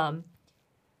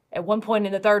 At one point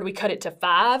in the third, we cut it to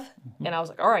 5. And I was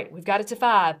like, all right, we've got it to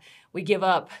 5. We give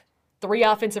up 3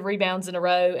 offensive rebounds in a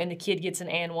row, and the kid gets an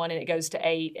and one, and it goes to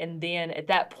 8. And then at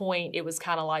that point, it was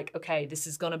kind of like, okay, this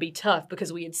is going to be tough,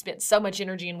 because we had spent so much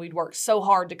energy and we'd worked so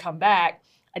hard to come back.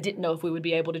 I didn't know if we would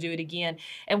be able to do it again.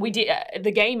 And we did.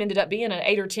 The game ended up being an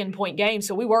 8 or 10-point game,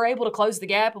 so we were able to close the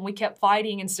gap, and we kept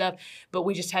fighting and stuff. But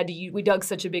we just had to. We dug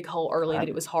such a big hole early that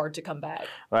it was hard to come back.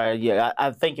 Right. Yeah.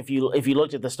 I think if you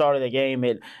looked at the start of the game,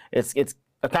 it's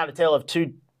a kind of tale of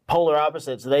 2 polar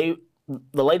opposites.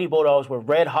 The Lady Bulldogs were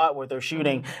red hot with their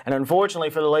shooting, and unfortunately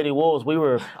for the Lady Wolves, we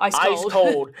were ice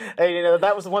cold. And,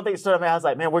 that was the one thing that stood out to me. I was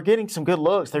like, man, we're getting some good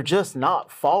looks. They're just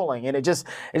not falling, and it just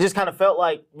kind of felt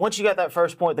like once you got that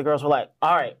first point, the girls were like,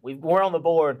 all right, we're on the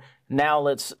board. Now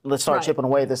let's start chipping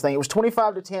away at this thing. It was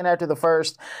 25-10 after the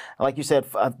first. Like you said,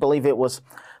 I believe it was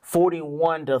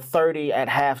 41-30 at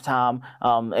halftime.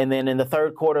 And then in the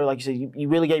third quarter, like you said, you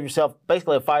really gave yourself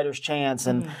basically a fighter's chance.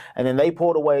 And then they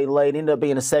pulled away late. It ended up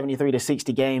being a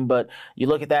 73-60 game. But you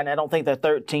look at that, and I don't think that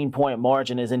 13-point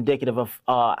margin is indicative of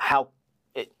how –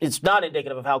 it's not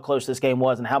indicative of how close this game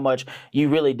was and how much you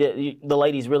really did. The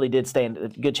ladies really did stand a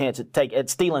good chance at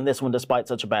stealing this one despite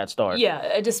such a bad start.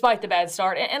 Yeah, despite the bad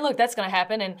start. And look, that's going to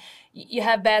happen. And you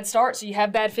have bad starts, you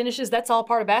have bad finishes. That's all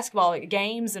part of basketball,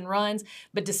 games and runs.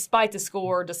 But despite the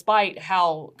score, despite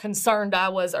how concerned I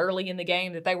was early in the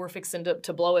game that they were fixing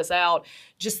to blow us out,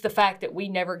 just the fact that we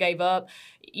never gave up.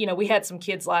 You know, we had some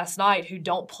kids last night who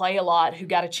don't play a lot, who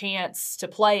got a chance to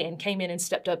play and came in and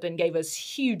stepped up and gave us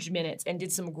huge minutes and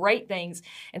did some great things.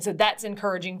 And so that's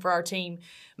encouraging for our team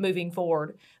moving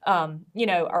forward. You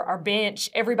know, our bench,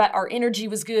 everybody, our energy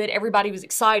was good. Everybody was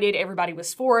excited. Everybody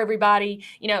was for everybody.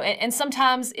 You know, and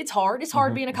sometimes it's hard. It's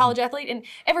hard being a college athlete, and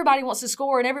everybody wants to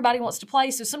score and everybody wants to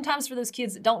play. So sometimes for those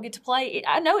kids that don't get to play,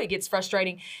 I know it gets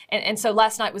frustrating. And so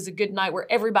last night was a good night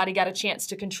where everybody got a chance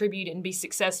to contribute and be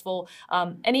successful.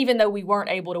 And even though we weren't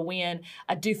able to win,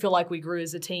 I do feel like we grew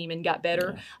as a team and got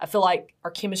better. Yeah. I feel like our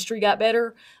chemistry got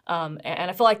better, and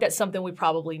I feel like that's something we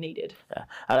probably needed.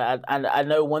 Yeah. I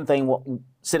know one thing.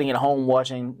 Sitting at home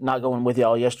watching, not going with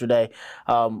y'all yesterday,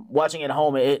 watching at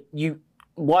home,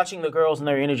 watching the girls and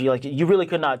their energy, like you really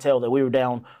could not tell that we were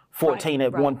down 14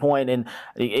 at one point, and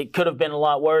it could have been a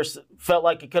lot worse. Felt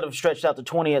like it could have stretched out to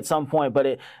 20 at some point,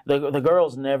 but the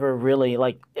girls never really,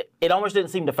 like, it almost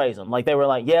didn't seem to faze them. Like, they were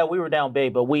like, yeah, we were down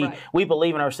big, but we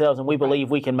believe in ourselves, and we believe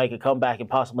we can make a comeback and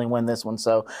possibly win this one.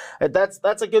 So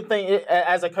that's a good thing.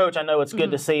 As a coach, I know it's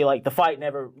good to see, like, the fight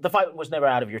was never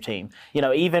out of your team. You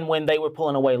know, even when they were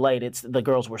pulling away late, the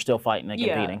girls were still fighting and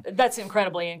competing. Yeah, that's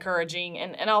incredibly encouraging.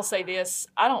 And I'll say this,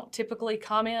 I don't typically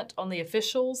comment on the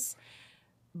officials,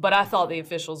 but I thought the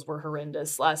officials were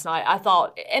horrendous last night. I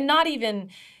thought, and not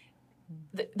even,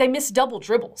 they missed double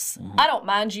dribbles. I don't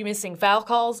mind you missing foul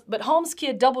calls, but Holmes'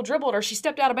 kid double dribbled her. She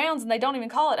stepped out of bounds, and they don't even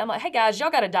call it. I'm like, hey, guys, y'all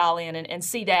got to dial in and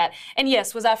see that. And,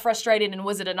 yes, was I frustrated, and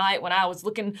was it a night when I was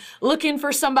looking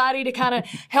for somebody to kind of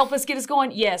help us get us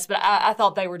going? Yes, but I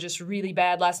thought they were just really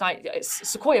bad last night.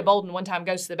 Sequoia Bolden one time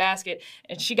goes to the basket,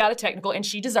 and she got a technical, and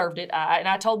she deserved it. And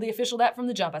I told the official that from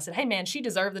the jump. I said, hey, man, she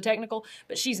deserved the technical,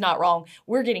 but she's not wrong.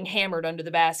 We're getting hammered under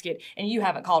the basket, and you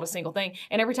haven't called a single thing.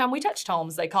 And every time we touched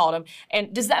Holmes, they called him.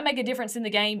 And does that make a difference in the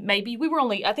game? Maybe.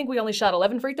 I think we only shot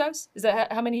 11 free throws. Is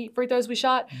that how many free throws we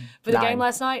shot for the game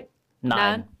last night?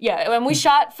 9. Yeah, and we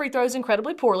shot free throws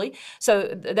incredibly poorly.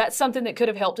 So that's something that could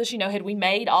have helped us. You know, had we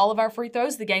made all of our free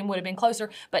throws, the game would have been closer.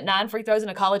 But 9 free throws in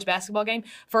a college basketball game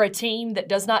for a team that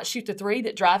does not shoot the three,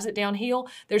 that drives it downhill,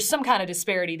 there's some kind of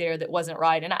disparity there that wasn't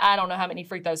right. And I don't know how many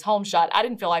free throws Holmes shot. I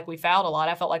didn't feel like we fouled a lot.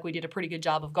 I felt like we did a pretty good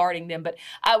job of guarding them. But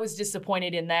I was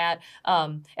disappointed in that.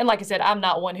 And like I said, I'm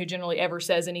not one who generally ever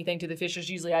says anything to the officials.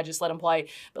 Usually I just let them play.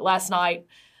 But last night,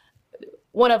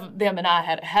 one of them and I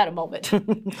had a moment.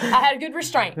 I had a good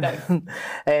restraint, though.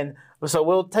 And so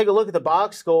we'll take a look at the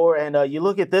box score, and you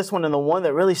look at this one, and the one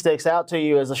that really sticks out to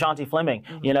you is Ashanti Fleming.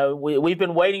 You know, we've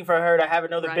been waiting for her to have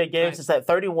another big game since that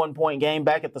 31-point game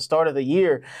back at the start of the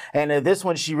year. And this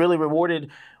one, she really rewarded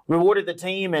the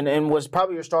team and was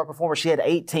probably your star performer. She had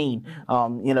 18.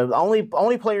 You know,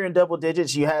 only player in double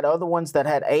digits. You had other ones that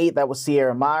had 8. That was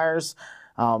Sierra Myers.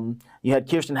 You had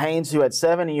Kirsten Haynes, who had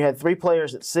 7, and you had 3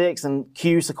 players at 6, and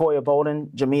Sequoia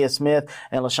Bolden, Jamia Smith,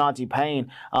 and LaShanti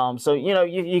Payne. So, you know,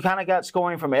 you kind of got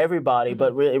scoring from everybody,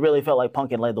 but it really felt like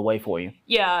Punkin led the way for you.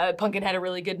 Yeah, Punkin had a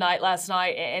really good night last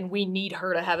night, and we need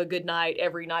her to have a good night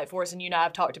every night for us. And you know,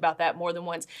 I've talked about that more than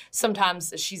once.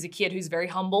 Sometimes she's a kid who's very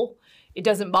humble. It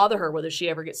doesn't bother her whether she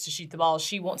ever gets to shoot the ball.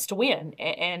 She wants to win,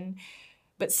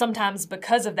 but sometimes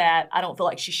because of that, I don't feel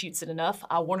like she shoots it enough.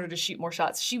 I want her to shoot more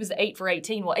shots. She was 8 for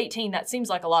 18. Well, 18, that seems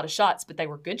like a lot of shots, but they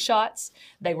were good shots.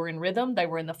 They were in rhythm. They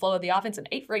were in the flow of the offense. And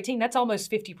 8 for 18, that's almost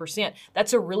 50%.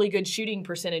 That's a really good shooting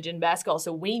percentage in basketball.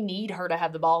 So we need her to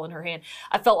have the ball in her hand.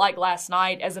 I felt like last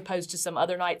night, as opposed to some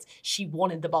other nights, she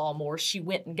wanted the ball more. She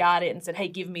went and got it and said, hey,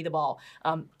 give me the ball.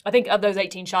 I think of those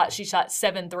 18 shots, she shot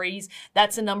 7 threes.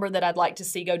 That's a number that I'd like to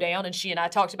see go down. And she and I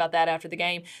talked about that after the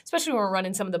game, especially when we're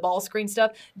running some of the ball screen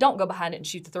stuff. Don't go behind it and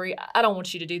shoot the 3. I don't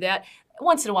want you to do that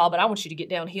once in a while, but I want you to get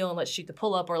downhill and let's shoot the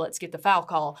pull-up or let's get the foul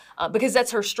call because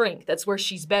that's her strength. That's where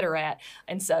she's better at.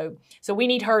 And so we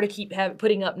need her to keep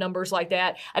putting up numbers like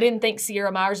that. I didn't think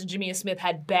Sierra Myers and Jamia Smith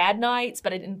had bad nights,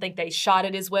 but I didn't think they shot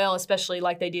it as well, especially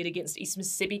like they did against East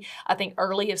Mississippi. I think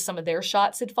early, if some of their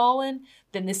shots had fallen,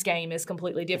 then this game is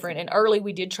completely different. And early,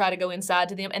 we did try to go inside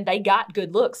to them, and they got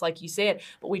good looks, like you said,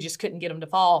 but we just couldn't get them to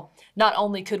fall. Not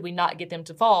only could we not get them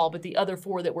to fall, but the other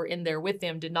 4 that were in there with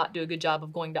them did not do a good job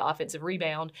of going to offensive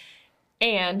rebound.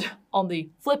 And on the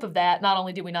flip of that, not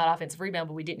only did we not offensive rebound,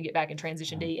 but we didn't get back in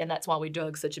transition D, and that's why we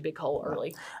dug such a big hole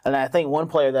early. And I think one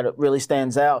player that really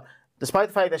stands out, despite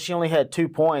the fact that she only had 2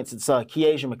 points, it's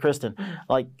Kiesha McChristen.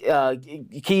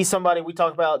 Key's somebody we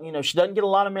talk about. She doesn't get a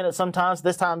lot of minutes sometimes.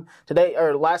 This time today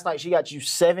or last night, she got you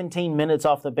 17 minutes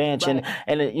off the bench, Right.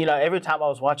 and every time I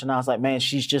was watching, I was like, man,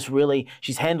 she's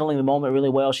handling the moment really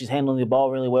well. She's handling the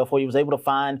ball really well for you. Was able to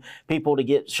find people to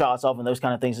get shots off and those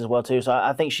kind of things as well too. So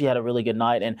I think she had a really good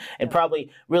night and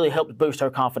probably really helped boost her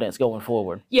confidence going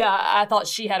forward. Yeah, I thought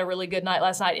she had a really good night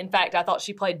last night. In fact, I thought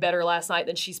she played better last night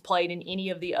than she's played in any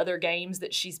of the other games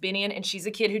that she's been in. And she's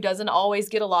a kid who doesn't always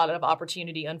get a lot of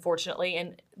opportunity, unfortunately.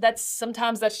 And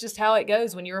sometimes that's just how it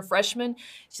goes when you're a freshman.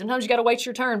 Sometimes you got to wait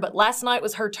your turn. But last night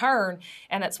was her turn,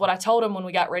 and that's what I told him when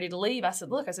we got ready to leave. I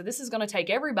said, look, this is going to take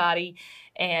everybody.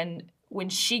 And when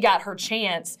she got her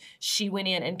chance, she went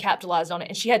in and capitalized on it.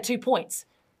 And she had 2 points.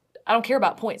 I don't care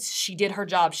about points. She did her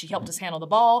job. She helped us handle the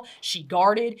ball. She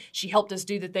guarded. She helped us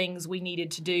do the things we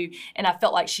needed to do. And I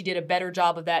felt like she did a better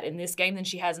job of that in this game than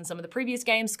she has in some of the previous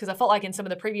games, because I felt like in some of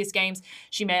the previous games,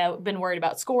 she may have been worried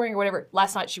about scoring or whatever.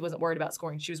 Last night, she wasn't worried about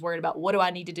scoring. She was worried about what do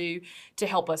I need to do to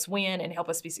help us win and help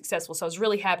us be successful. So I was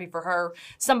really happy for her.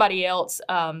 Somebody else,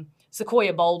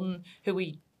 Sequoia Bolden, who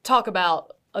we talk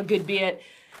about a good bit.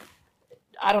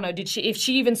 I don't know, if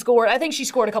she even scored. I think she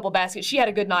scored a couple baskets. She had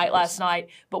a good night last night,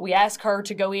 but we asked her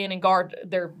to go in and guard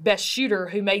their best shooter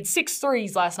who made 6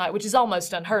 threes last night, which is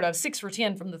almost unheard of, 6 for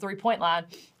 10 from the three-point line.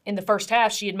 In the first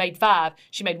half, she had made 5.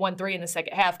 She made 1 3 in the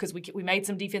second half because we made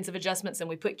some defensive adjustments and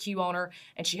we put Q on her,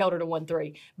 and she held her to 1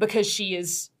 3 because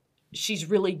she's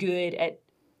really good at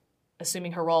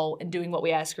assuming her role and doing what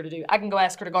we ask her to do. I can go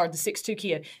ask her to guard the 6'2"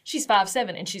 kid. She's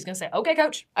 5'7", and she's going to say, okay,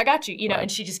 coach, I got you. Right.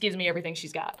 And she just gives me everything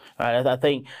she's got. All right, I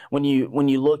think when you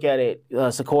look at it,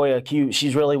 Sequoia Q,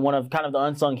 she's really one of kind of the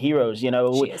unsung heroes.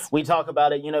 We talk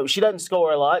about it. She doesn't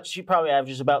score a lot. She probably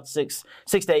averages about 6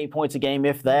 to 8 points a game,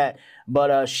 if that.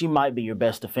 But she might be your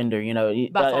best defender.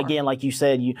 Again, like you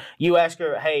said, you ask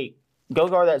her, hey, go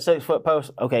guard that 6-foot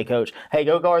post. Okay, coach. Hey,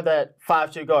 go guard that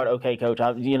 5'2" guard. Okay, coach.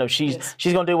 She's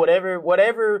going to do whatever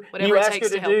you ask her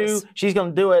to do. She's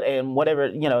going to do it, and whatever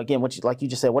again, like you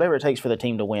just said, whatever it takes for the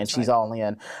team to win, she's all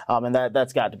in. And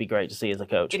that's got to be great to see as a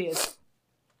coach. It is.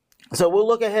 So we'll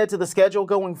look ahead to the schedule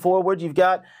going forward. You've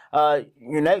got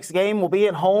your next game will be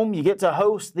at home. You get to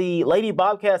host the Lady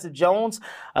Bobcats of Jones,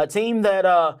 a team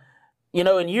that.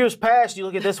 In years past, you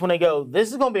look at this one and go,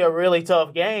 this is going to be a really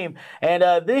tough game.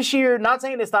 And this year, not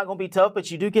saying it's not going to be tough, but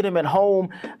you do get them at home.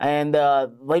 And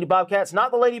Lady Bobcats,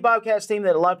 not the Lady Bobcats team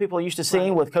that a lot of people are used to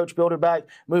seeing with Coach Bilderback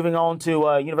moving on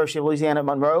to University of Louisiana at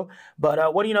Monroe.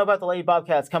 But what do you know about the Lady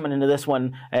Bobcats coming into this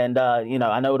one? And, I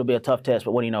know it'll be a tough test,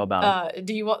 but what do you know about them?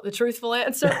 Do you want the truthful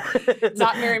answer?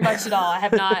 Not very much at all. I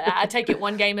have not. I take it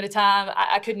one game at a time.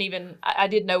 I couldn't even – I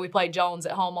did know we played Jones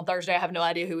at home on Thursday. I have no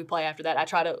idea who we play after that.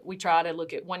 We try to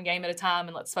look at one game at a time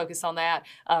and let's focus on that.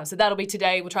 So that'll be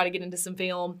today. We'll try to get into some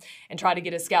film and try to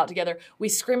get a scout together. We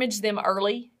scrimmaged them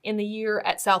early in the year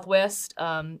at Southwest.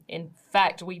 In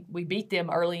fact, we beat them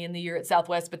early in the year at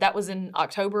Southwest, but that was in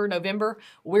October, November.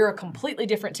 We're a completely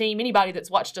different team. Anybody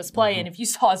that's watched us play, and if you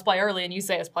saw us play early and you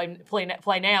say us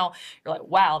play now, you're like,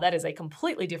 wow, that is a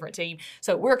completely different team.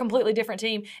 So we're a completely different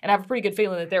team, and I have a pretty good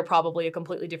feeling that they're probably a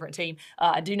completely different team.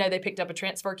 I do know they picked up a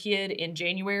transfer kid in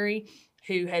January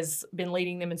who has been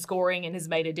leading them in scoring and has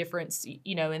made a difference,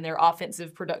 in their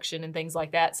offensive production and things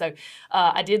like that. So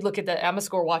I did look at that. I'm a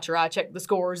score watcher. I check the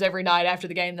scores every night after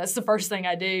the game. That's the first thing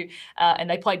I do. And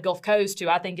they played Gulf Coast, who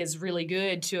I think is really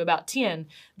good, to about 10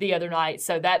 the other night.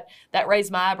 So that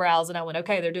raised my eyebrows, and I went,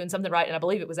 okay, they're doing something right. And I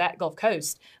believe it was at Gulf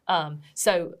Coast.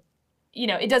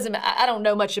 It doesn't. I don't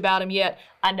know much about them yet.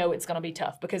 I know it's going to be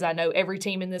tough because I know every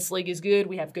team in this league is good.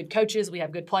 We have good coaches. We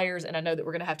have good players. And I know that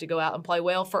we're going to have to go out and play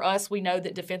well. For us, we know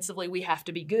that defensively we have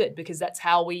to be good because that's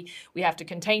how we have to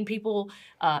contain people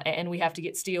and we have to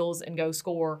get steals and go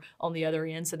score on the other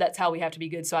end. So that's how we have to be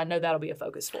good. So I know that'll be a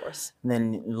focus for us. And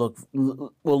then we'll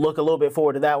look a little bit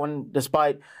forward to that one,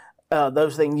 despite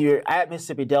those things. You're at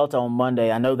Mississippi Delta on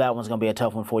Monday. I know that one's going to be a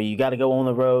tough one for you. You got to go on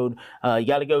the road. You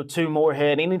got to go to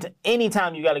Moorhead.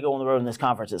 Anytime you got to go on the road in this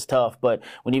conference, it's tough. But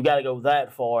when you've got to go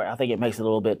that far, I think it makes it a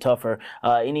little bit tougher.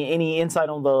 Any insight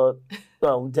on the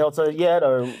Delta yet?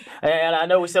 And I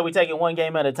know we said we're taking one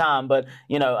game at a time, but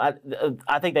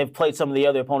I think they've played some of the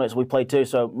other opponents we played too.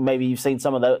 So maybe you've seen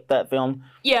some of that film.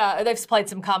 Yeah, they've played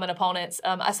some common opponents.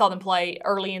 I saw them play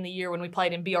early in the year when we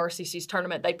played in BRCC's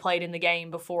tournament. They played in the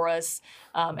game before us,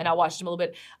 and I watched them a little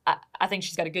bit. I think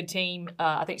she's got a good team.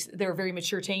 I think they're a very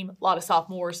mature team, a lot of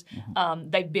sophomores.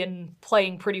 They've been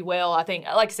playing pretty well. I think,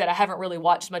 like I said, I haven't really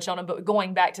watched much on them, but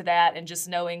going back to that and just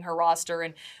knowing her roster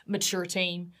and mature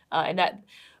team, and that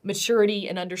maturity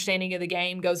and understanding of the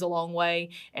game goes a long way.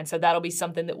 And so that'll be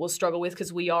something that we'll struggle with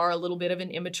because we are a little bit of an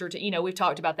immature team. We've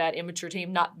talked about that immature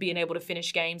team not being able to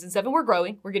finish games and stuff. And we're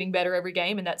growing. We're getting better every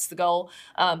game, and that's the goal.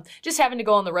 Just having to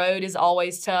go on the road is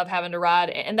always tough, having to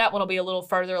ride. And that one will be a little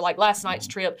further. Like last night's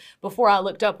trip, before I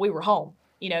looked up, we were home.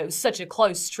 It was such a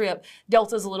close trip.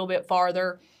 Delta's a little bit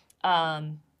farther.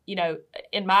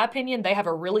 In my opinion, they have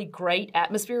a really great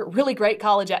atmosphere, really great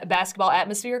college basketball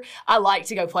atmosphere. I like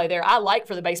to go play there. I like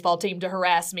for the baseball team to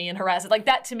harass me and harass it. Like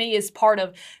that to me is part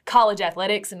of college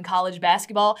athletics and college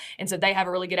basketball. And so they have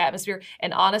a really good atmosphere.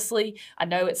 And honestly, I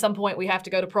know at some point we have to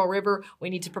go to Pearl River. We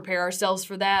need to prepare ourselves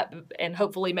for that. And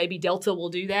hopefully maybe Delta will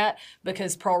do that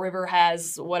because Pearl River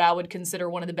has what I would consider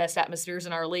one of the best atmospheres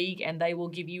in our league. And they will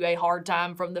give you a hard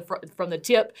time from the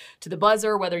tip to the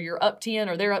buzzer, whether you're up 10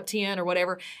 or they're up 10 or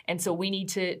whatever. And so we need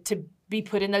to be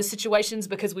put in those situations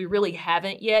because we really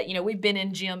haven't yet. We've been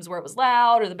in gyms where it was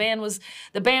loud or the band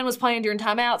was playing during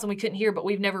timeouts and we couldn't hear, but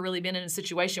we've never really been in a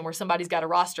situation where somebody's got a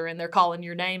roster and they're calling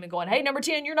your name and going, hey, number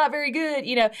 10, you're not very good,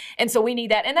 And so we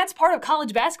need that. And that's part of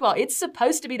college basketball. It's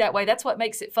supposed to be that way. That's what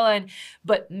makes it fun.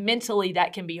 But mentally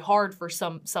that can be hard for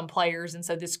some players. And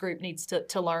so this group needs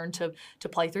to learn to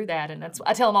play through that. And that's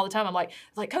I tell them all the time, I'm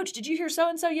like, Coach, did you hear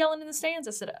so-and-so yelling in the stands?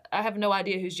 I said, I have no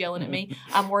idea who's yelling at me.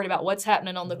 I'm worried about what's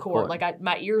happening on the court.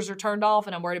 My ears are turned off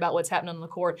and I'm worried about what's happening on the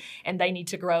court, and they need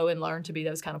to grow and learn to be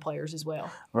those kind of players as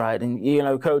well. Right.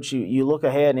 And, Coach, you look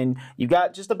ahead and you've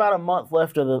got just about a month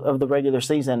left of the regular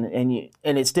season,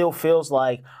 and it still feels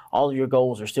like all of your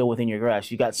goals are still within your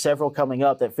grasp. You got several coming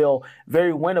up that feel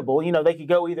very winnable. They could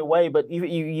go either way, but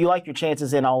you like your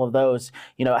chances in all of those.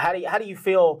 How do you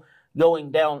feel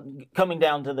coming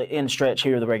down to the end stretch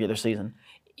here of the regular season?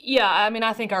 Yeah,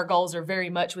 I think our goals are very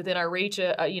much within our reach.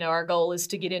 Our goal is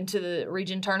to get into the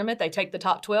region tournament. They take the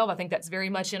top 12. I think that's very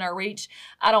much in our reach.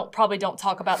 I probably don't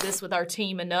talk about this with our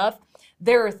team enough.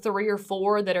 There are 3 or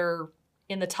 4 that are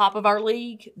in the top of our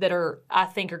league that I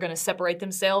think are going to separate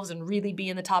themselves and really be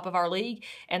in the top of our league.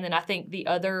 And then I think the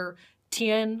other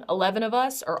 10, 11 of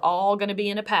us are all going to be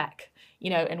in a pack.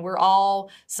 And we're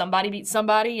all, somebody beats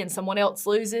somebody and someone else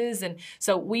loses. And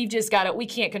so we've just got to, we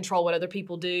can't control what other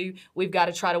people do. We've got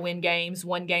to try to win games,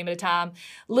 one game at a time.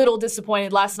 Little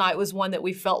disappointed. Last night was one that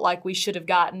we felt like we should have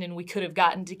gotten and we could have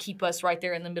gotten to keep us right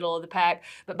there in the middle of the pack.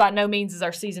 But by no means is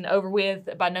our season over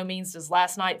with. By no means does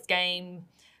last night's game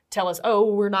tell us,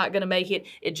 oh, we're not going to make it.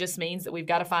 It just means that we've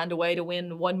got to find a way to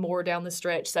win one more down the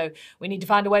stretch. So we need to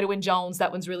find a way to win Jones. That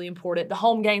one's really important. The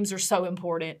home games are so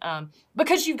important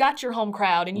because you've got your home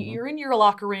crowd and you're in your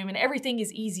locker room and everything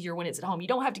is easier when it's at home. You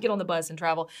don't have to get on the bus and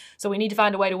travel. So we need to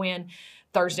find a way to win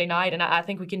Thursday night, and I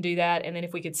think we can do that. And then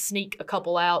if we could sneak a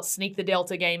couple out, sneak the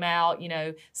Delta game out,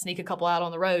 sneak a couple out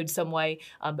on the road some way,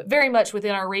 but very much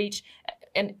within our reach.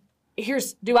 And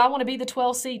do I want to be the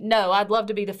 12 seed? No, I'd love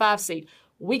to be the 5 seed.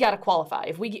 We got to qualify.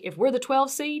 If we're the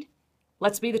 12 seed,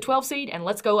 let's be the 12 seed and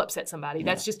let's go upset somebody. Yeah.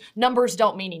 That's just, numbers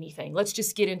don't mean anything. Let's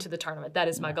just get into the tournament. That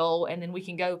is my goal. And then we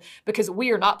can go, because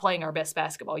we are not playing our best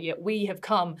basketball yet. We have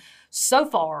come so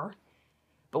far,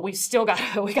 but we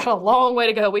got a long way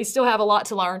to go. We still have a lot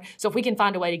to learn. So if we can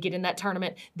find a way to get in that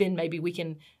tournament, then maybe we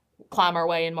can climb our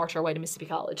way and march our way to Mississippi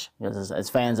College. Yes, as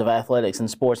fans of athletics and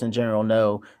sports in general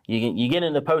know, you get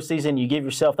into the postseason, you give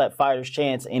yourself that fighter's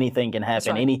chance, anything can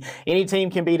happen. Right. Any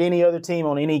team can beat any other team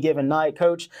on any given night.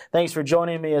 Coach, thanks for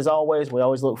joining me as always. We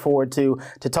always look forward to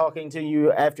talking to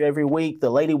you after every week. The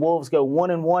Lady Wolves go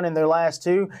 1-1 in their last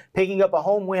 2, picking up a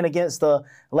home win against the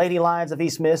Lady Lions of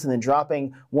East Miss and then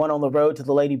dropping one on the road to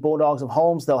the Lady Bulldogs of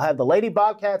Holmes. They'll have the Lady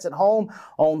Bobcats at home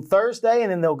on Thursday,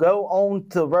 and then they'll go on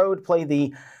to the road, play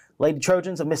the Lady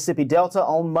Trojans of Mississippi Delta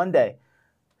on Monday.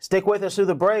 Stick with us through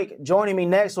the break. Joining me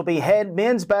next will be head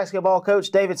men's basketball coach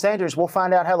David Sanders. We'll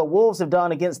find out how the Wolves have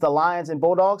done against the Lions and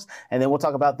Bulldogs, and then we'll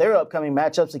talk about their upcoming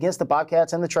matchups against the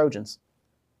Bobcats and the Trojans.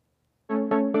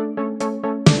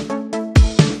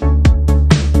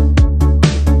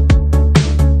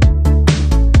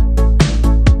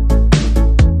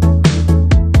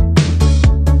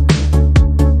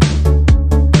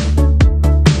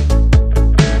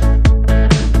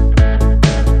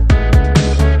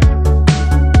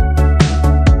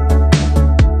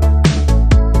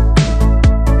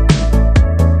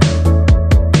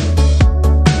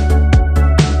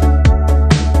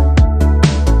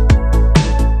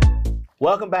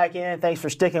 Welcome back in. Thanks for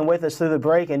sticking with us through the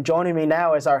break. And joining me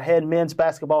now is our head men's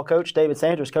basketball coach, David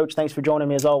Sanders. Coach, thanks for joining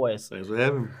me as always. Thanks for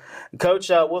having me. Coach,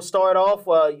 we'll start off.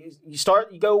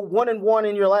 You go 1-1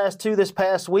 in your last 2 this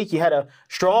past week. You had a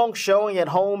strong showing at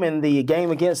home in the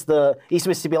game against the East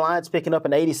Mississippi Lions, picking up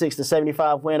an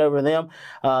 86-75 win over them.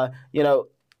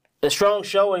 a strong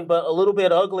showing, but a little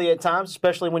bit ugly at times,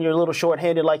 especially when you're a little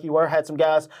short-handed like you were. Had some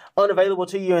guys unavailable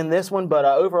to you in this one, but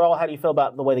overall, how do you feel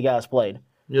about the way the guys played?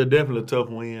 Yeah, definitely a tough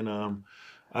win.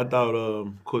 I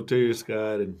thought Cortez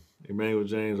Scott and Emmanuel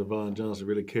James and Von Johnson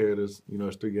really carried us. You know,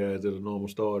 it's 3 guys that are normal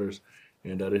starters,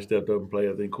 and they stepped up and played.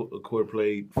 I think Court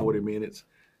played 40 minutes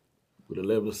with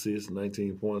 11 assists,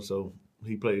 19 points. So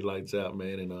he played lights out,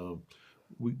 man. And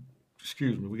we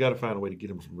got to find a way to get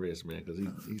him some rest, man, because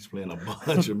he's playing a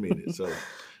bunch of minutes. So,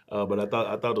 but I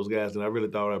thought those guys, and I really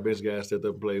thought our bench guys stepped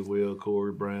up and played well.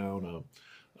 Corey Brown,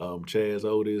 Chaz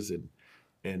Otis,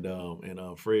 and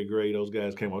Fred Gray. Those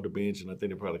guys came off the bench, and I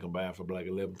think they probably combined for like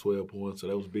 11, 12 points. So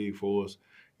that was big for us,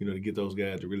 you know, to get those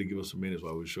guys to really give us some minutes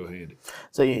while we were short-handed.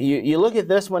 So you look at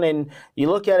this one, and you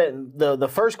look at it, the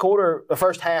first quarter, the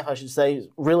first half, I should say,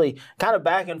 really kind of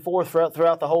back and forth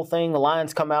throughout the whole thing. The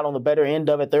Lions come out on the better end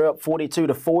of it. They're up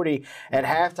 42-40 at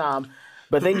halftime.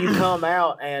 But then you come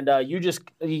out and you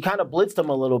kind of blitzed them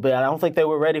a little bit. I don't think they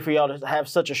were ready for y'all to have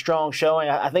such a strong showing.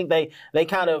 I think they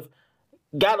kind of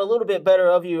got a little bit better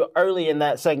of you early in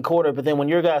that second quarter, but then when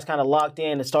your guys kind of locked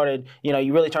in and started, you know,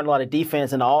 you really turned a lot of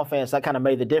defense into offense. That kind of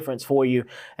made the difference for you.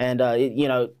 And, you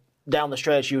know, down the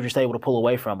stretch, you were just able to pull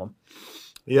away from them.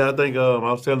 Yeah, I think I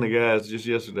was telling the guys just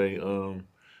yesterday,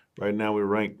 right now we're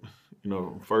ranked, you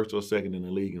know, first or second in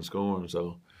the league in scoring.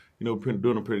 So, you know, we're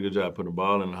doing a pretty good job putting the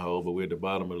ball in the hole, but we're at the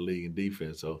bottom of the league in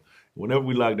defense. So whenever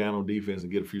we lock down on defense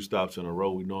and get a few stops in a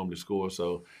row, we normally score.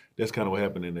 So that's kind of what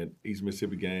happened in that East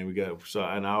Mississippi game.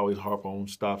 And I always harp on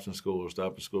stops and score,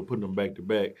 putting them back to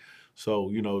back. So,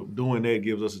 you know, doing that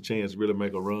gives us a chance to really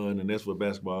make a run, and that's what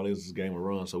basketball is a game of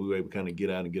runs. So we were able to kind of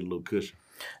get out and get a little cushion.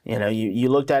 You know, you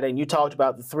looked at it and you talked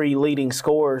about the 3 leading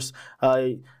scorers.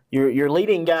 Your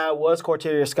leading guy was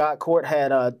Cortez Scott. Court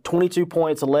had 22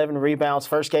 points, 11 rebounds.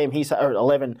 First game or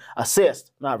 11 assists,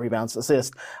 not rebounds,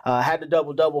 assists. Had the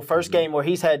double-double. First game where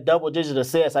he's had double-digit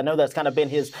assists. I know that's kind of been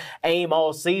his aim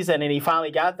all season, and he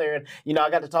finally got there. And, you know, I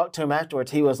got to talk to him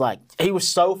afterwards. He was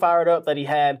so fired up that he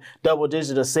had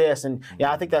double-digit assists. And,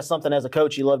 yeah, I think that's something as a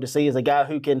coach you love to see, is a guy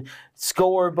who can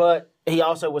score, but he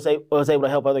also was able to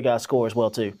help other guys score as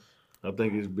well, too. I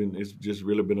think it's just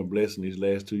really been a blessing these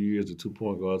last 2 years, the 2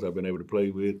 point guards I've been able to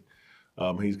play with.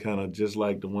 He's kind of just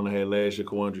like the one I had last year,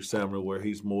 Kawandre Samuel, where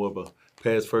he's more of a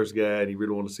pass-first guy, and he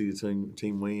really wants to see the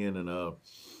team win. And,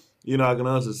 you know, I can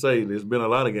honestly say there's been a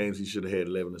lot of games he should have had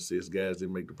 11 assists. Guys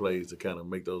didn't make the plays to kind of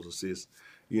make those assists,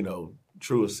 you know,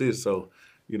 true assists. So,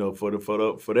 you know, for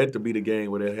that to be the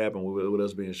game where that happened with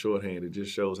us being shorthanded, it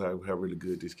just shows how really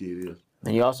good this kid is.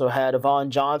 And you also had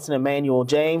Avon Johnson and Emmanuel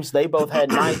James. They both had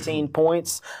 19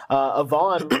 points.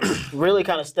 Avon really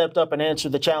kind of stepped up and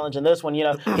answered the challenge in this one. You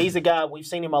know, he's a guy, we've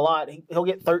seen him a lot. He'll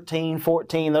get 13,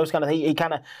 14, those kind of things. He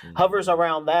kind of hovers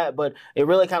around that, but it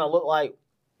really kind of looked like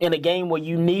in a game where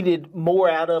you needed more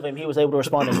out of him, he was able to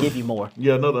respond and give you more.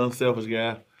 Yeah, another unselfish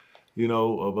guy. You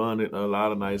know, Avon did a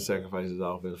lot of nice sacrifices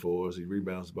offense for us. He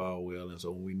rebounds the ball well, and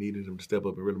so when we needed him to step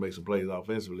up and really make some plays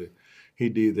offensively, he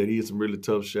did that. He had some really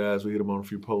tough shots. We hit him on a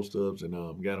few post-ups and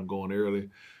got him going early,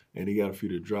 and he got a few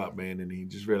to drop, man, and he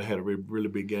just really had a really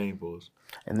big game for us.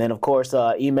 And then, of course,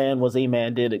 E-Man was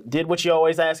E-Man. Did what you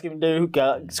always ask him to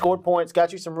do. Scored points,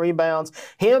 got you some rebounds.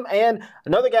 Him and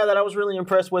another guy that I was really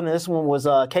impressed with in this one was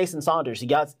Kason Saunders. He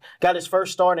got his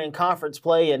first start in conference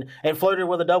play and flirted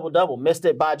with a double-double. Missed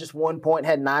it by just 1 point,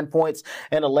 had 9 points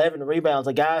and 11 rebounds.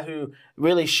 A guy who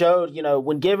really showed, you know,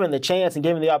 when given the chance and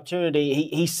given the opportunity,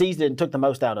 he seized it and took the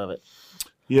most out of it.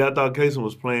 Yeah, I thought Kason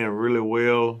was playing really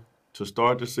well to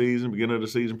start the season, beginning of the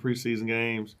season, preseason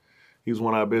games. He was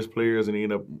one of our best players, and he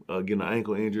ended up getting an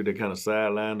ankle injury that kind of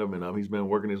sidelined him, and he's been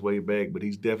working his way back. But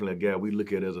he's definitely a guy we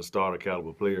look at as a starter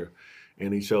caliber player,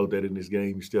 and he showed that in this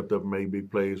game. He stepped up and made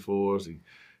big plays for us. He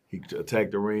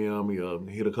attacked the rim.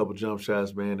 He hit a couple jump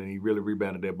shots, man, and he really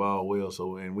rebounded that ball well.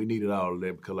 So, and we needed all of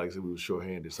that because, like I said, we were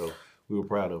shorthanded. So we were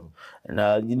proud of him.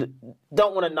 And you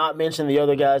don't want to not mention the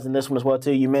other guys in this one as well,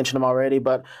 too. You mentioned them already,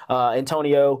 but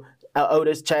Antonio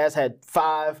Otis, Chaz had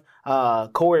 5.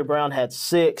 Corey Brown had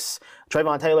 6.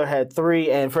 Trayvon Taylor had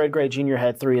 3, and Fred Gray Jr.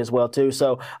 had 3 as well, too.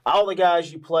 So all the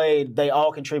guys you played, they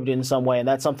all contributed in some way, and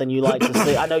that's something you like to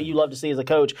see. I know you love to see as a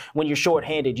coach. When you're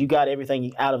shorthanded, you got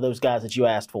everything out of those guys that you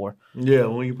asked for. Yeah,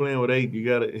 when you're playing with 8, you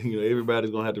got to, you know,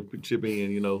 everybody's going to have to chip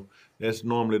in, you know. That's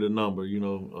normally the number, you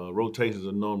know. Rotations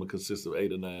are normally consist of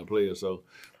 8 or 9 players. So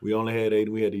we only had 8,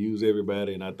 and we had to use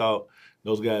everybody, and I thought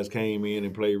those guys came in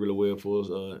and played really well for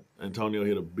us. Antonio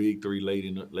hit a big 3 late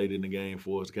in the game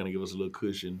for us to kind of give us a little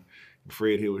cushion.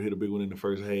 Fred hit a big one in the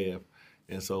first half.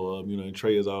 And so, you know, and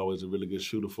Trey is always a really good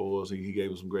shooter for us. He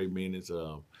gave us some great minutes.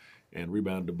 and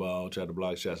rebound the ball, try to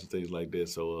block shots and things like that.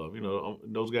 So,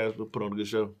 those guys will put on a good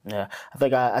show. Yeah, I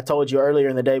think I told you earlier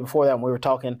in the day before that when we were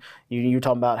talking, you were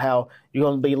talking about how you're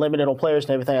going to be limited on players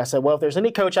and everything. I said, well, if there's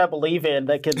any coach I believe in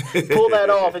that can pull that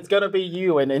off, it's going to be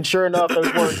you. And sure enough,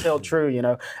 those words held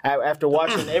true. After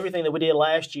watching everything that we did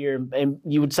last year, and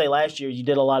you would say last year you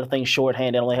did a lot of things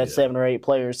shorthanded, only had 7 or 8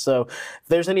 players. So if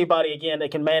there's anybody, again,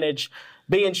 that can manage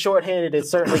being shorthanded,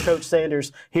 it's certainly Coach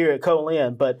Sanders here at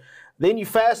Colin. But then you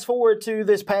fast forward to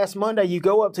this past Monday, you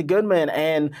go up to Goodman,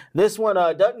 and this one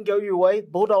doesn't go your way.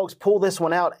 Bulldogs pull this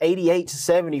one out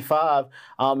 88-75,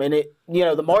 and it,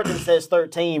 the margin says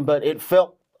 13, but it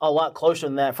felt a lot closer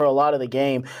than that for a lot of the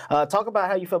game. Talk about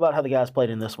how you feel about how the guys played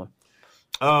in this one.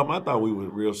 I thought we were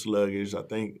real sluggish. I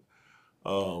think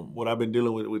what I've been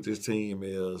dealing with this team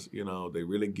is, they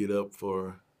really get up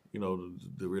for,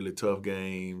 the really tough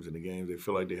games and the games they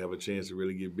feel like they have a chance to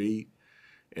really get beat.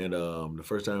 And the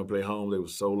first time we played home, they were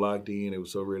so locked in, they were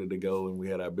so ready to go, and we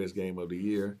had our best game of the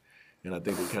year. And I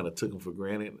think we kind of took them for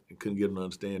granted and couldn't get them to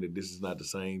understand that this is not the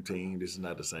same team, this is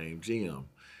not the same gym.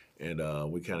 And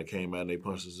we kind of came out and they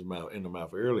punched us in the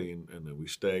mouth early, and we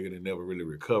staggered and never really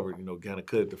recovered. Kind of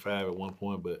cut it to 5 at one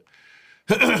point, but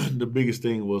the biggest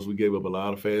thing was we gave up a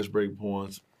lot of fast break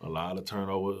points, a lot of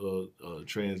turnover,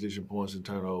 transition points and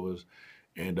turnovers.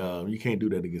 And you can't do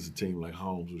that against a team like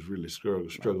Holmes, which really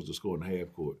struggles to score in the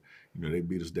half court. They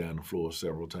beat us down the floor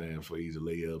several times for easy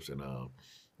layups. And,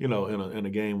 in a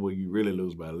game where you really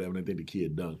lose by 11, I think the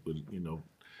kid dunked, but,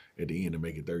 at the end to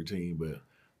make it 13. But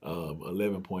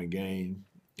 11-point game,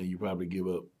 and you probably give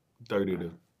up 30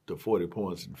 to 40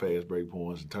 points in fast break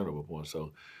points and turnover points.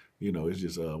 So, it's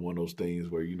just one of those things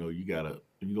where, you gotta,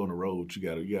 when you go on the road, you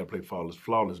gotta play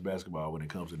flawless basketball when it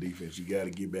comes to defense. You gotta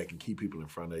get back and keep people in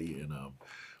front of you. And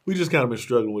we just kind of been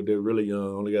struggling with that. Really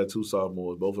young, only got 2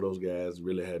 sophomores. Both of those guys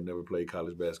really had never played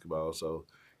college basketball, so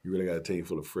you really got a team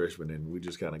full of freshmen, and we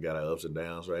just kind of got our ups and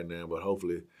downs right now. But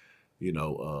hopefully,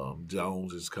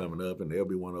 Jones is coming up, and they'll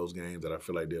be one of those games that I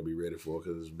feel like they'll be ready for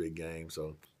because it's a big game.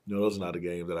 So, those are not the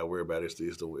games that I worry about. It's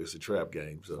the trap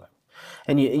game. So.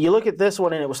 And you look at this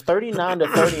one, and it was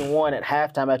 39-31 at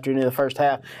halftime after the first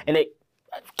half, and it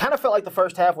kind of felt like the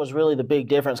first half was really the big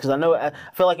difference because I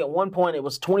feel like at one point it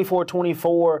was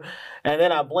 24-24, and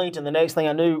then I blinked, and the next thing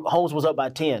I knew, Holmes was up by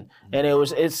 10, and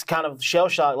it's kind of shell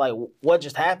shock, like what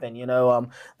just happened,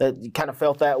 that you kind of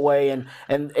felt that way, and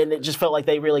it just felt like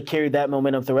they really carried that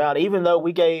momentum throughout, even though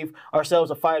we gave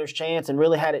ourselves a fighter's chance and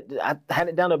really I had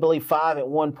it down to I believe 5 at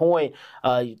one point.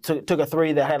 Took a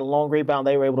 3 that had a long rebound.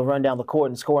 They were able to run down the court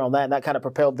and score on that, and that kind of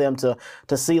propelled them to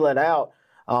seal it out.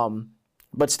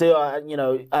 But still, I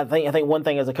think one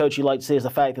thing as a coach you like to see is the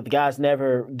fact that the guys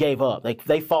never gave up.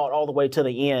 They fought all the way to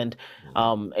the end,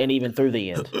 and even through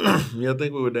the end. Yeah, I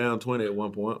think we were down 20 at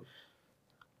one point.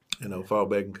 Fought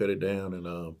back and cut it down, and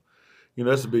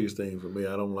that's the biggest thing for me.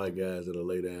 I don't like guys that'll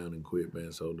lay down and quit,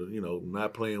 man. So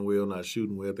not playing well, not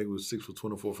shooting well. I think it was 6 for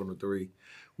 24 from the 3,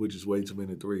 which is way too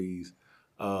many threes.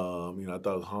 I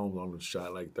thought Holmes only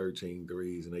shot like 13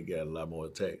 threes, and they got a lot more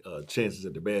chances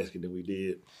at the basket than we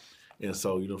did. And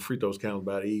so, free throws count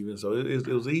about even. So it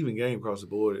was an even game across the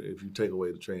board if you take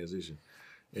away the transition.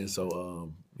 And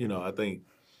so, I think,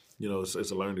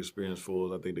 it's a learning experience for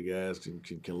us. I think the guys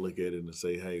can look at it and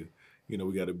say, hey, we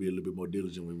got to be a little bit more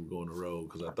diligent when we go on the road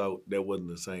because I thought that wasn't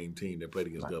the same team that played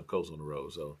against Gulf Coast on the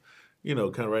road. So,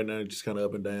 kind of right now, just kind of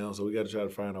up and down. So we got to try to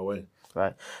find our way.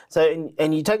 Right. So,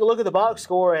 and you take a look at the box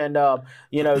score, and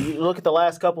you look at the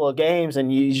last couple of games,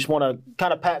 and you just want to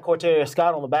kind of pat Cortarius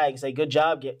Scott on the back and say, "Good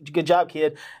job,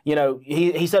 kid."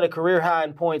 He set a career high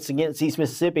in points against East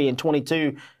Mississippi in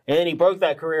 22, and then he broke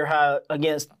that career high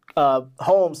against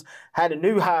Holmes. Had a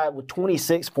new high with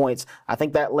 26 points. I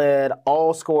think that led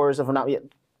all scorers, if I'm not yet.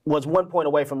 Was 1 point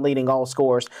away from leading all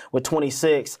scorers with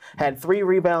 26. Had 3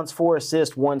 rebounds, 4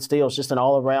 assists, 1 steal. It's just an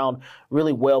all-around,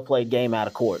 really well-played game out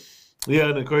of court. Yeah,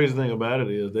 and the crazy thing about it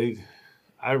is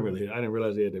I didn't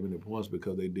realize they had that many points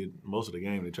because they did most of the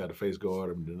game. They tried to face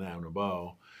guard him and deny him the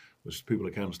ball, which people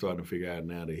are kind of starting to figure out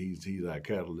now that he's our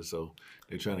catalyst. So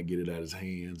they're trying to get it out of his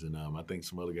hands, and I think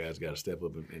some other guys got to step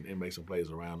up and make some plays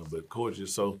around him. But Coach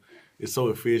is so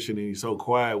efficient and he's so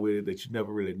quiet with it that you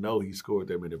never really know he scored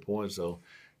that many points. So.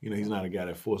 He's not a guy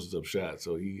that forces up shots.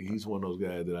 So he's one of those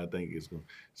guys that I think is going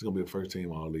to be a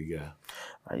first-team All-League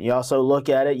guy. You also look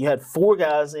at it. You had 4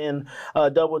 guys in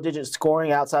double-digit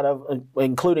scoring outside of,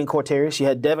 including Cortarius. You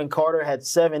had Devin Carter had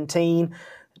 17.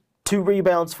 2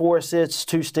 rebounds, 4 assists,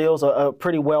 2 steals, a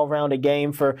pretty well-rounded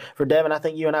game for Devin. I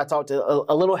think you and I talked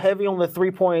a little heavy on the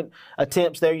 3-point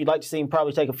attempts there. You'd like to see him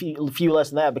probably take a few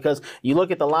less than that, because you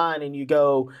look at the line and you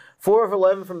go 4 of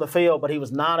 11 from the field, but he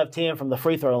was 9 of 10 from the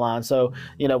free throw line. So,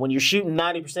 when you're shooting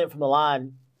 90% from the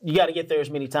line, you got to get there as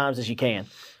many times as you can.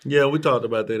 Yeah, we talked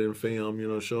about that in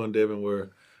film, showing Devin where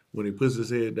when he puts his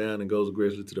head down and goes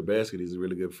aggressively to the basket, he's a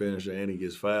really good finisher, and he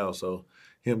gets fouled. So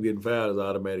him getting fouled is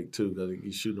automatic too, because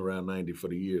he's shooting around 90 for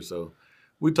the year. So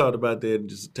we talked about that and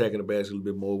just attacking the basket a little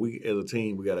bit more. We, as a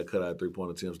team, we got to cut our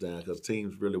 3-point attempts down, because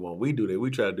teams really want. We do that.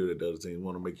 We try to do that to other teams. We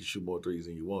want to make you shoot more threes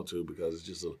than you want to, because it's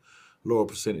just a lower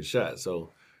percentage shot.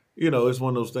 So, it's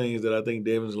one of those things that I think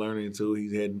Devin's learning too.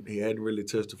 He hadn't really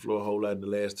touched the floor a whole lot in the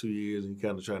last 2 years, and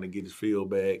kind of trying to get his feel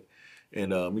back.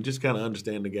 And he just kind of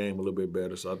understand the game a little bit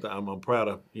better. So I'm proud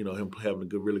of him having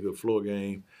a really good floor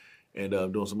game, and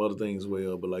doing some other things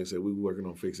well. But like I said, we're working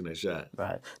on fixing that shot.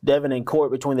 Right. Devin and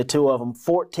Court, between the two of them,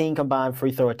 14 combined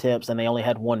free throw attempts, and they only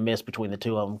had 1 miss between the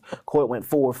two of them. Court went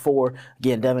 4 of 4.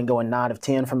 Again, Devin going 9 of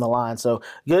 10 from the line. So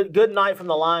good night from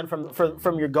the line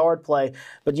from your guard play.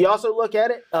 But you also look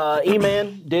at it.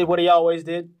 E-Man did what he always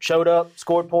did. Showed up,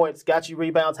 scored points, got you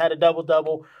rebounds, had a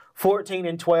double-double, 14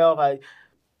 and 12.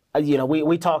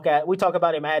 We talk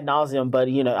about him ad nauseum, but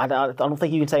I don't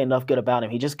think you can say enough good about him.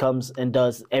 He just comes and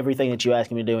does everything that you ask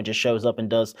him to do, and just shows up and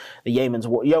does the yeoman's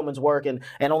work, and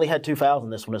only had 2 fouls in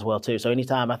this one as well too. So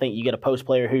anytime I think you get a post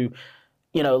player who,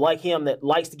 like him, that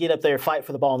likes to get up there, fight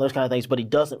for the ball and those kind of things, but he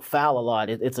doesn't foul a lot,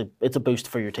 it's a boost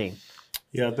for your team.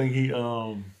 Yeah, I think he.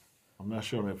 I'm not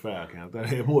sure on that foul count. I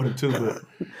had more than 2, but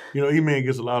E-Man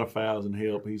gets a lot of fouls and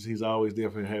help. He's always there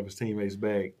to have his teammates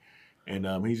back. And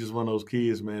he's just one of those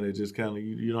kids, man, that just kind of,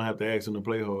 you don't have to ask him to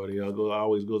play hard. He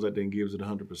always goes out there and gives it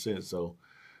 100%. So,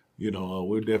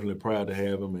 we're definitely proud to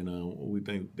have him, and we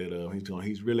think that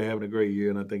he's really having a great year,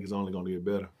 and I think it's only going to get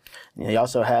better. Yeah, he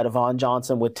also had Avon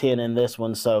Johnson with 10 in this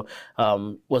one, so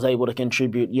was able to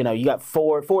contribute. You got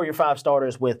 4 of your 5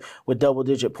 starters with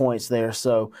double-digit points there.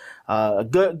 So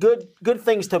good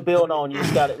things to build on. You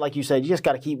just got to, like you said, you just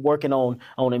got to keep working on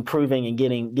improving and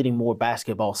getting more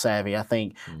basketball savvy, I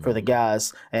think, for the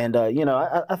guys. And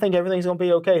I think everything's going to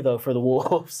be okay though for the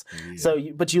Wolves. Yeah. So,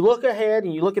 but you look ahead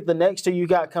and you look at the next 2 you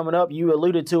got coming up. You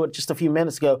alluded to it just a few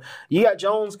minutes ago. You got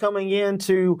Jones coming in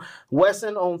to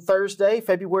Wesson on Thursday,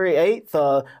 February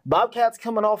 8th. Bobcats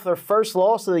coming off their first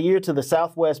loss of the year to the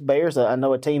Southwest Bears. I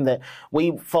know a team that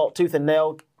we fought tooth and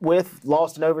nail with,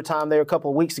 lost in overtime there a couple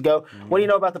of weeks ago. What do you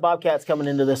know about the Bobcats coming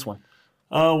into this one?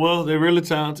 Well, they're really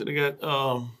talented. They got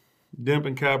Demp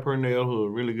and Kyle Purnell, who are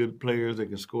really good players. They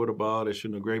can score the ball. They're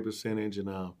shooting a great percentage, and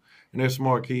they're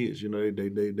smart kids.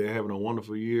 They're having a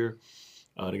wonderful year.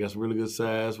 They got some really good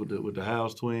size with the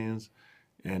House twins.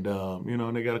 And,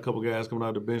 and they got a couple guys coming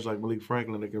out the bench like Malik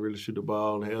Franklin that can really shoot the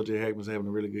ball. And L.J. Hackman's having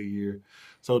a really good year.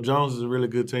 So Jones is a really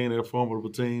good team. They're a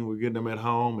formidable team. We're getting them at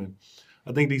home. And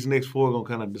I think these next 4 are going to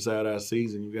kind of decide our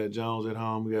season. You got Jones at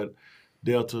home. We got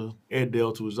Delta,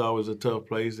 which is always a tough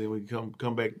place. And we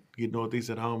come back, get Northeast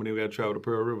at home, and then we got to travel to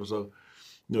Pearl River. So,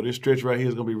 this stretch right here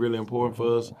is going to be really important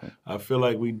for us. I feel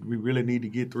like we really need to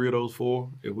get 3 of those 4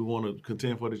 if we want to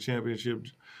contend for the championship.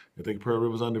 I think Pearl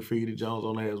River's undefeated. Jones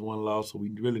only has 1 loss, so we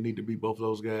really need to beat both of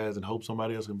those guys and hope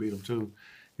somebody else can beat them too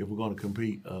if we're going to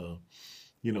compete,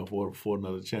 for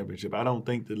another championship. I don't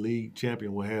think the league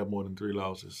champion will have more than 3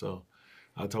 losses. So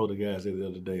I told the guys that the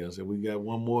other day. I said, we got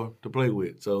 1 more to play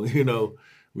with. So,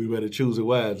 we better choose it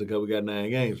wisely because we got 9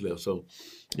 games left. So,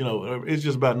 it's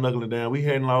just about knuckling down. We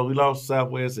lost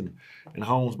Southwest and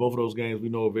Holmes. Both of those games we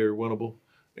know are very winnable.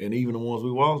 And even the ones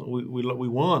we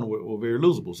won were very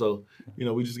losable. So,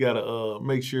 we just got to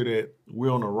make sure that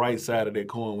we're on the right side of that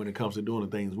coin when it comes to doing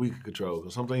the things we can control.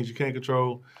 Because some things you can't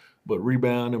control, but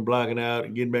rebounding, blocking out,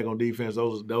 and getting back on defense,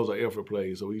 those are effort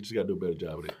plays. So we just got to do a better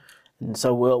job of that. And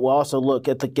so we'll also look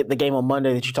at the game on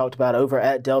Monday that you talked about over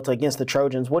at Delta against the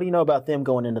Trojans. What do you know about them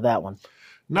going into that one?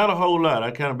 Not a whole lot. I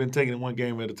kind of been taking it 1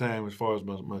 game at a time as far as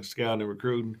my scouting and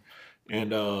recruiting. And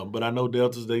but I know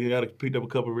Deltas, they picked up a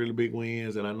couple of really big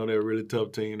wins, and I know they're a really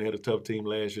tough team. They had a tough team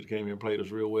last year that came here and played us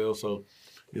real well. So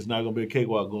it's not going to be a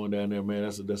cakewalk going down there, man.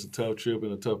 That's a tough trip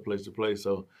and a tough place to play.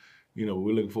 So, we're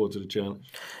looking forward to the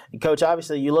challenge. And Coach,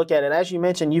 obviously you look at it, as you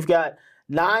mentioned, you've got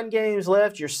 9 games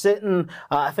left. You're sitting,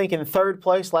 I think, in 3rd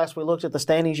place. Last we looked at the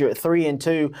standings, you're at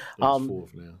 3-2. It's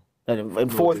 4th now. In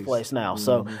 4th place now.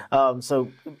 So,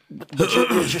 but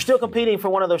you're still competing for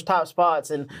one of those top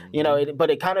spots, and but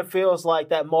it kind of feels like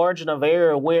that margin of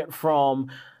error went from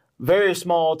very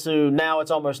small to now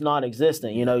it's almost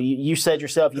non-existent. You know, you said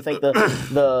yourself you think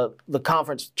the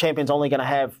conference champion's only going to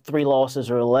have 3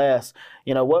 losses or less.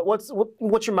 You know, what's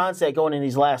your mindset going in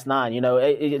these last 9? You know,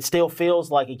 it still feels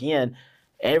like, again,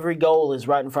 every goal is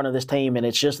right in front of this team, and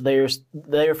it's just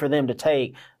there for them to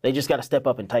take. They just got to step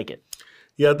up and take it.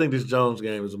 Yeah, I think this Jones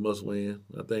game is a must-win.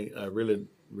 I think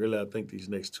these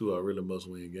next 2 are really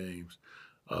must-win games.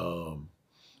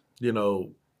 You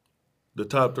know, the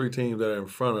top 3 teams that are in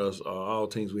front of us are all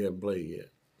teams we haven't played yet.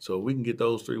 So if we can get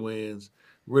those 3 wins,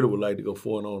 really would like to go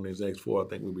 4-0 in these next 4. I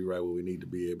think we'll be right where we need to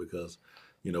be at because,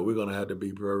 you know, we're going to have to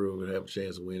beat Prairie. We're going to have a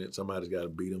chance to win it. Somebody's got to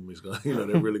beat them. It's going, you know,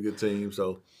 they're a really good team.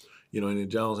 So, you know, and then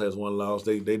Jones has 1 loss.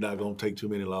 They're not going to take too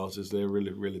many losses. They're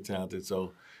really, really talented.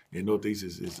 So, and Northeast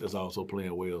is also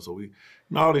playing well. So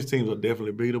all these teams are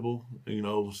definitely beatable. You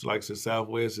know, like I said,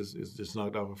 Southwest is just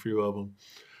knocked off a few of them.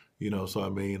 You know, so I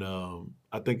mean,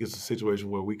 I think it's a situation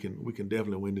where we can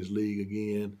definitely win this league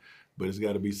again, but it's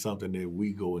got to be something that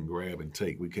we go and grab and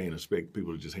take. We can't expect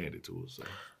people to just hand it to us. So.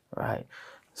 Right.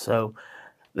 So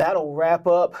that'll wrap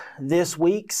up this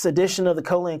week's edition of the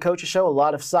Colin Coaches Show. A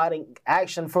lot of exciting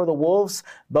action for the Wolves,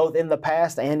 both in the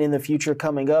past and in the future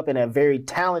coming up in a very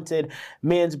talented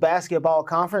men's basketball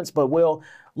conference. But we'll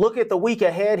look at the week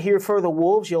ahead here for the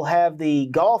Wolves. You'll have the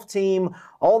golf team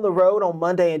on the road on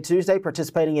Monday and Tuesday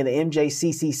participating in the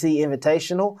MJCCC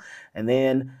Invitational. And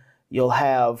then you'll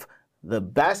have the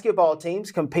basketball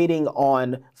teams competing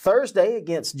on Thursday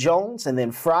against Jones. And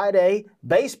then Friday,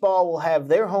 baseball will have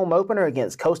their home opener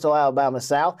against Coastal Alabama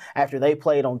South after they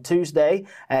played on Tuesday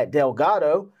at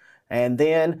Delgado. And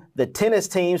then the tennis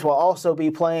teams will also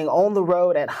be playing on the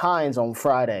road at Hines on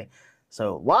Friday.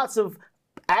 So lots of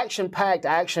action-packed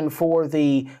action for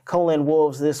the Colin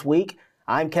Wolves this week.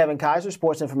 I'm Kevin Kaiser,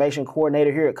 Sports Information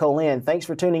Coordinator here at Colin. Thanks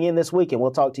for tuning in this week, and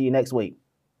we'll talk to you next week.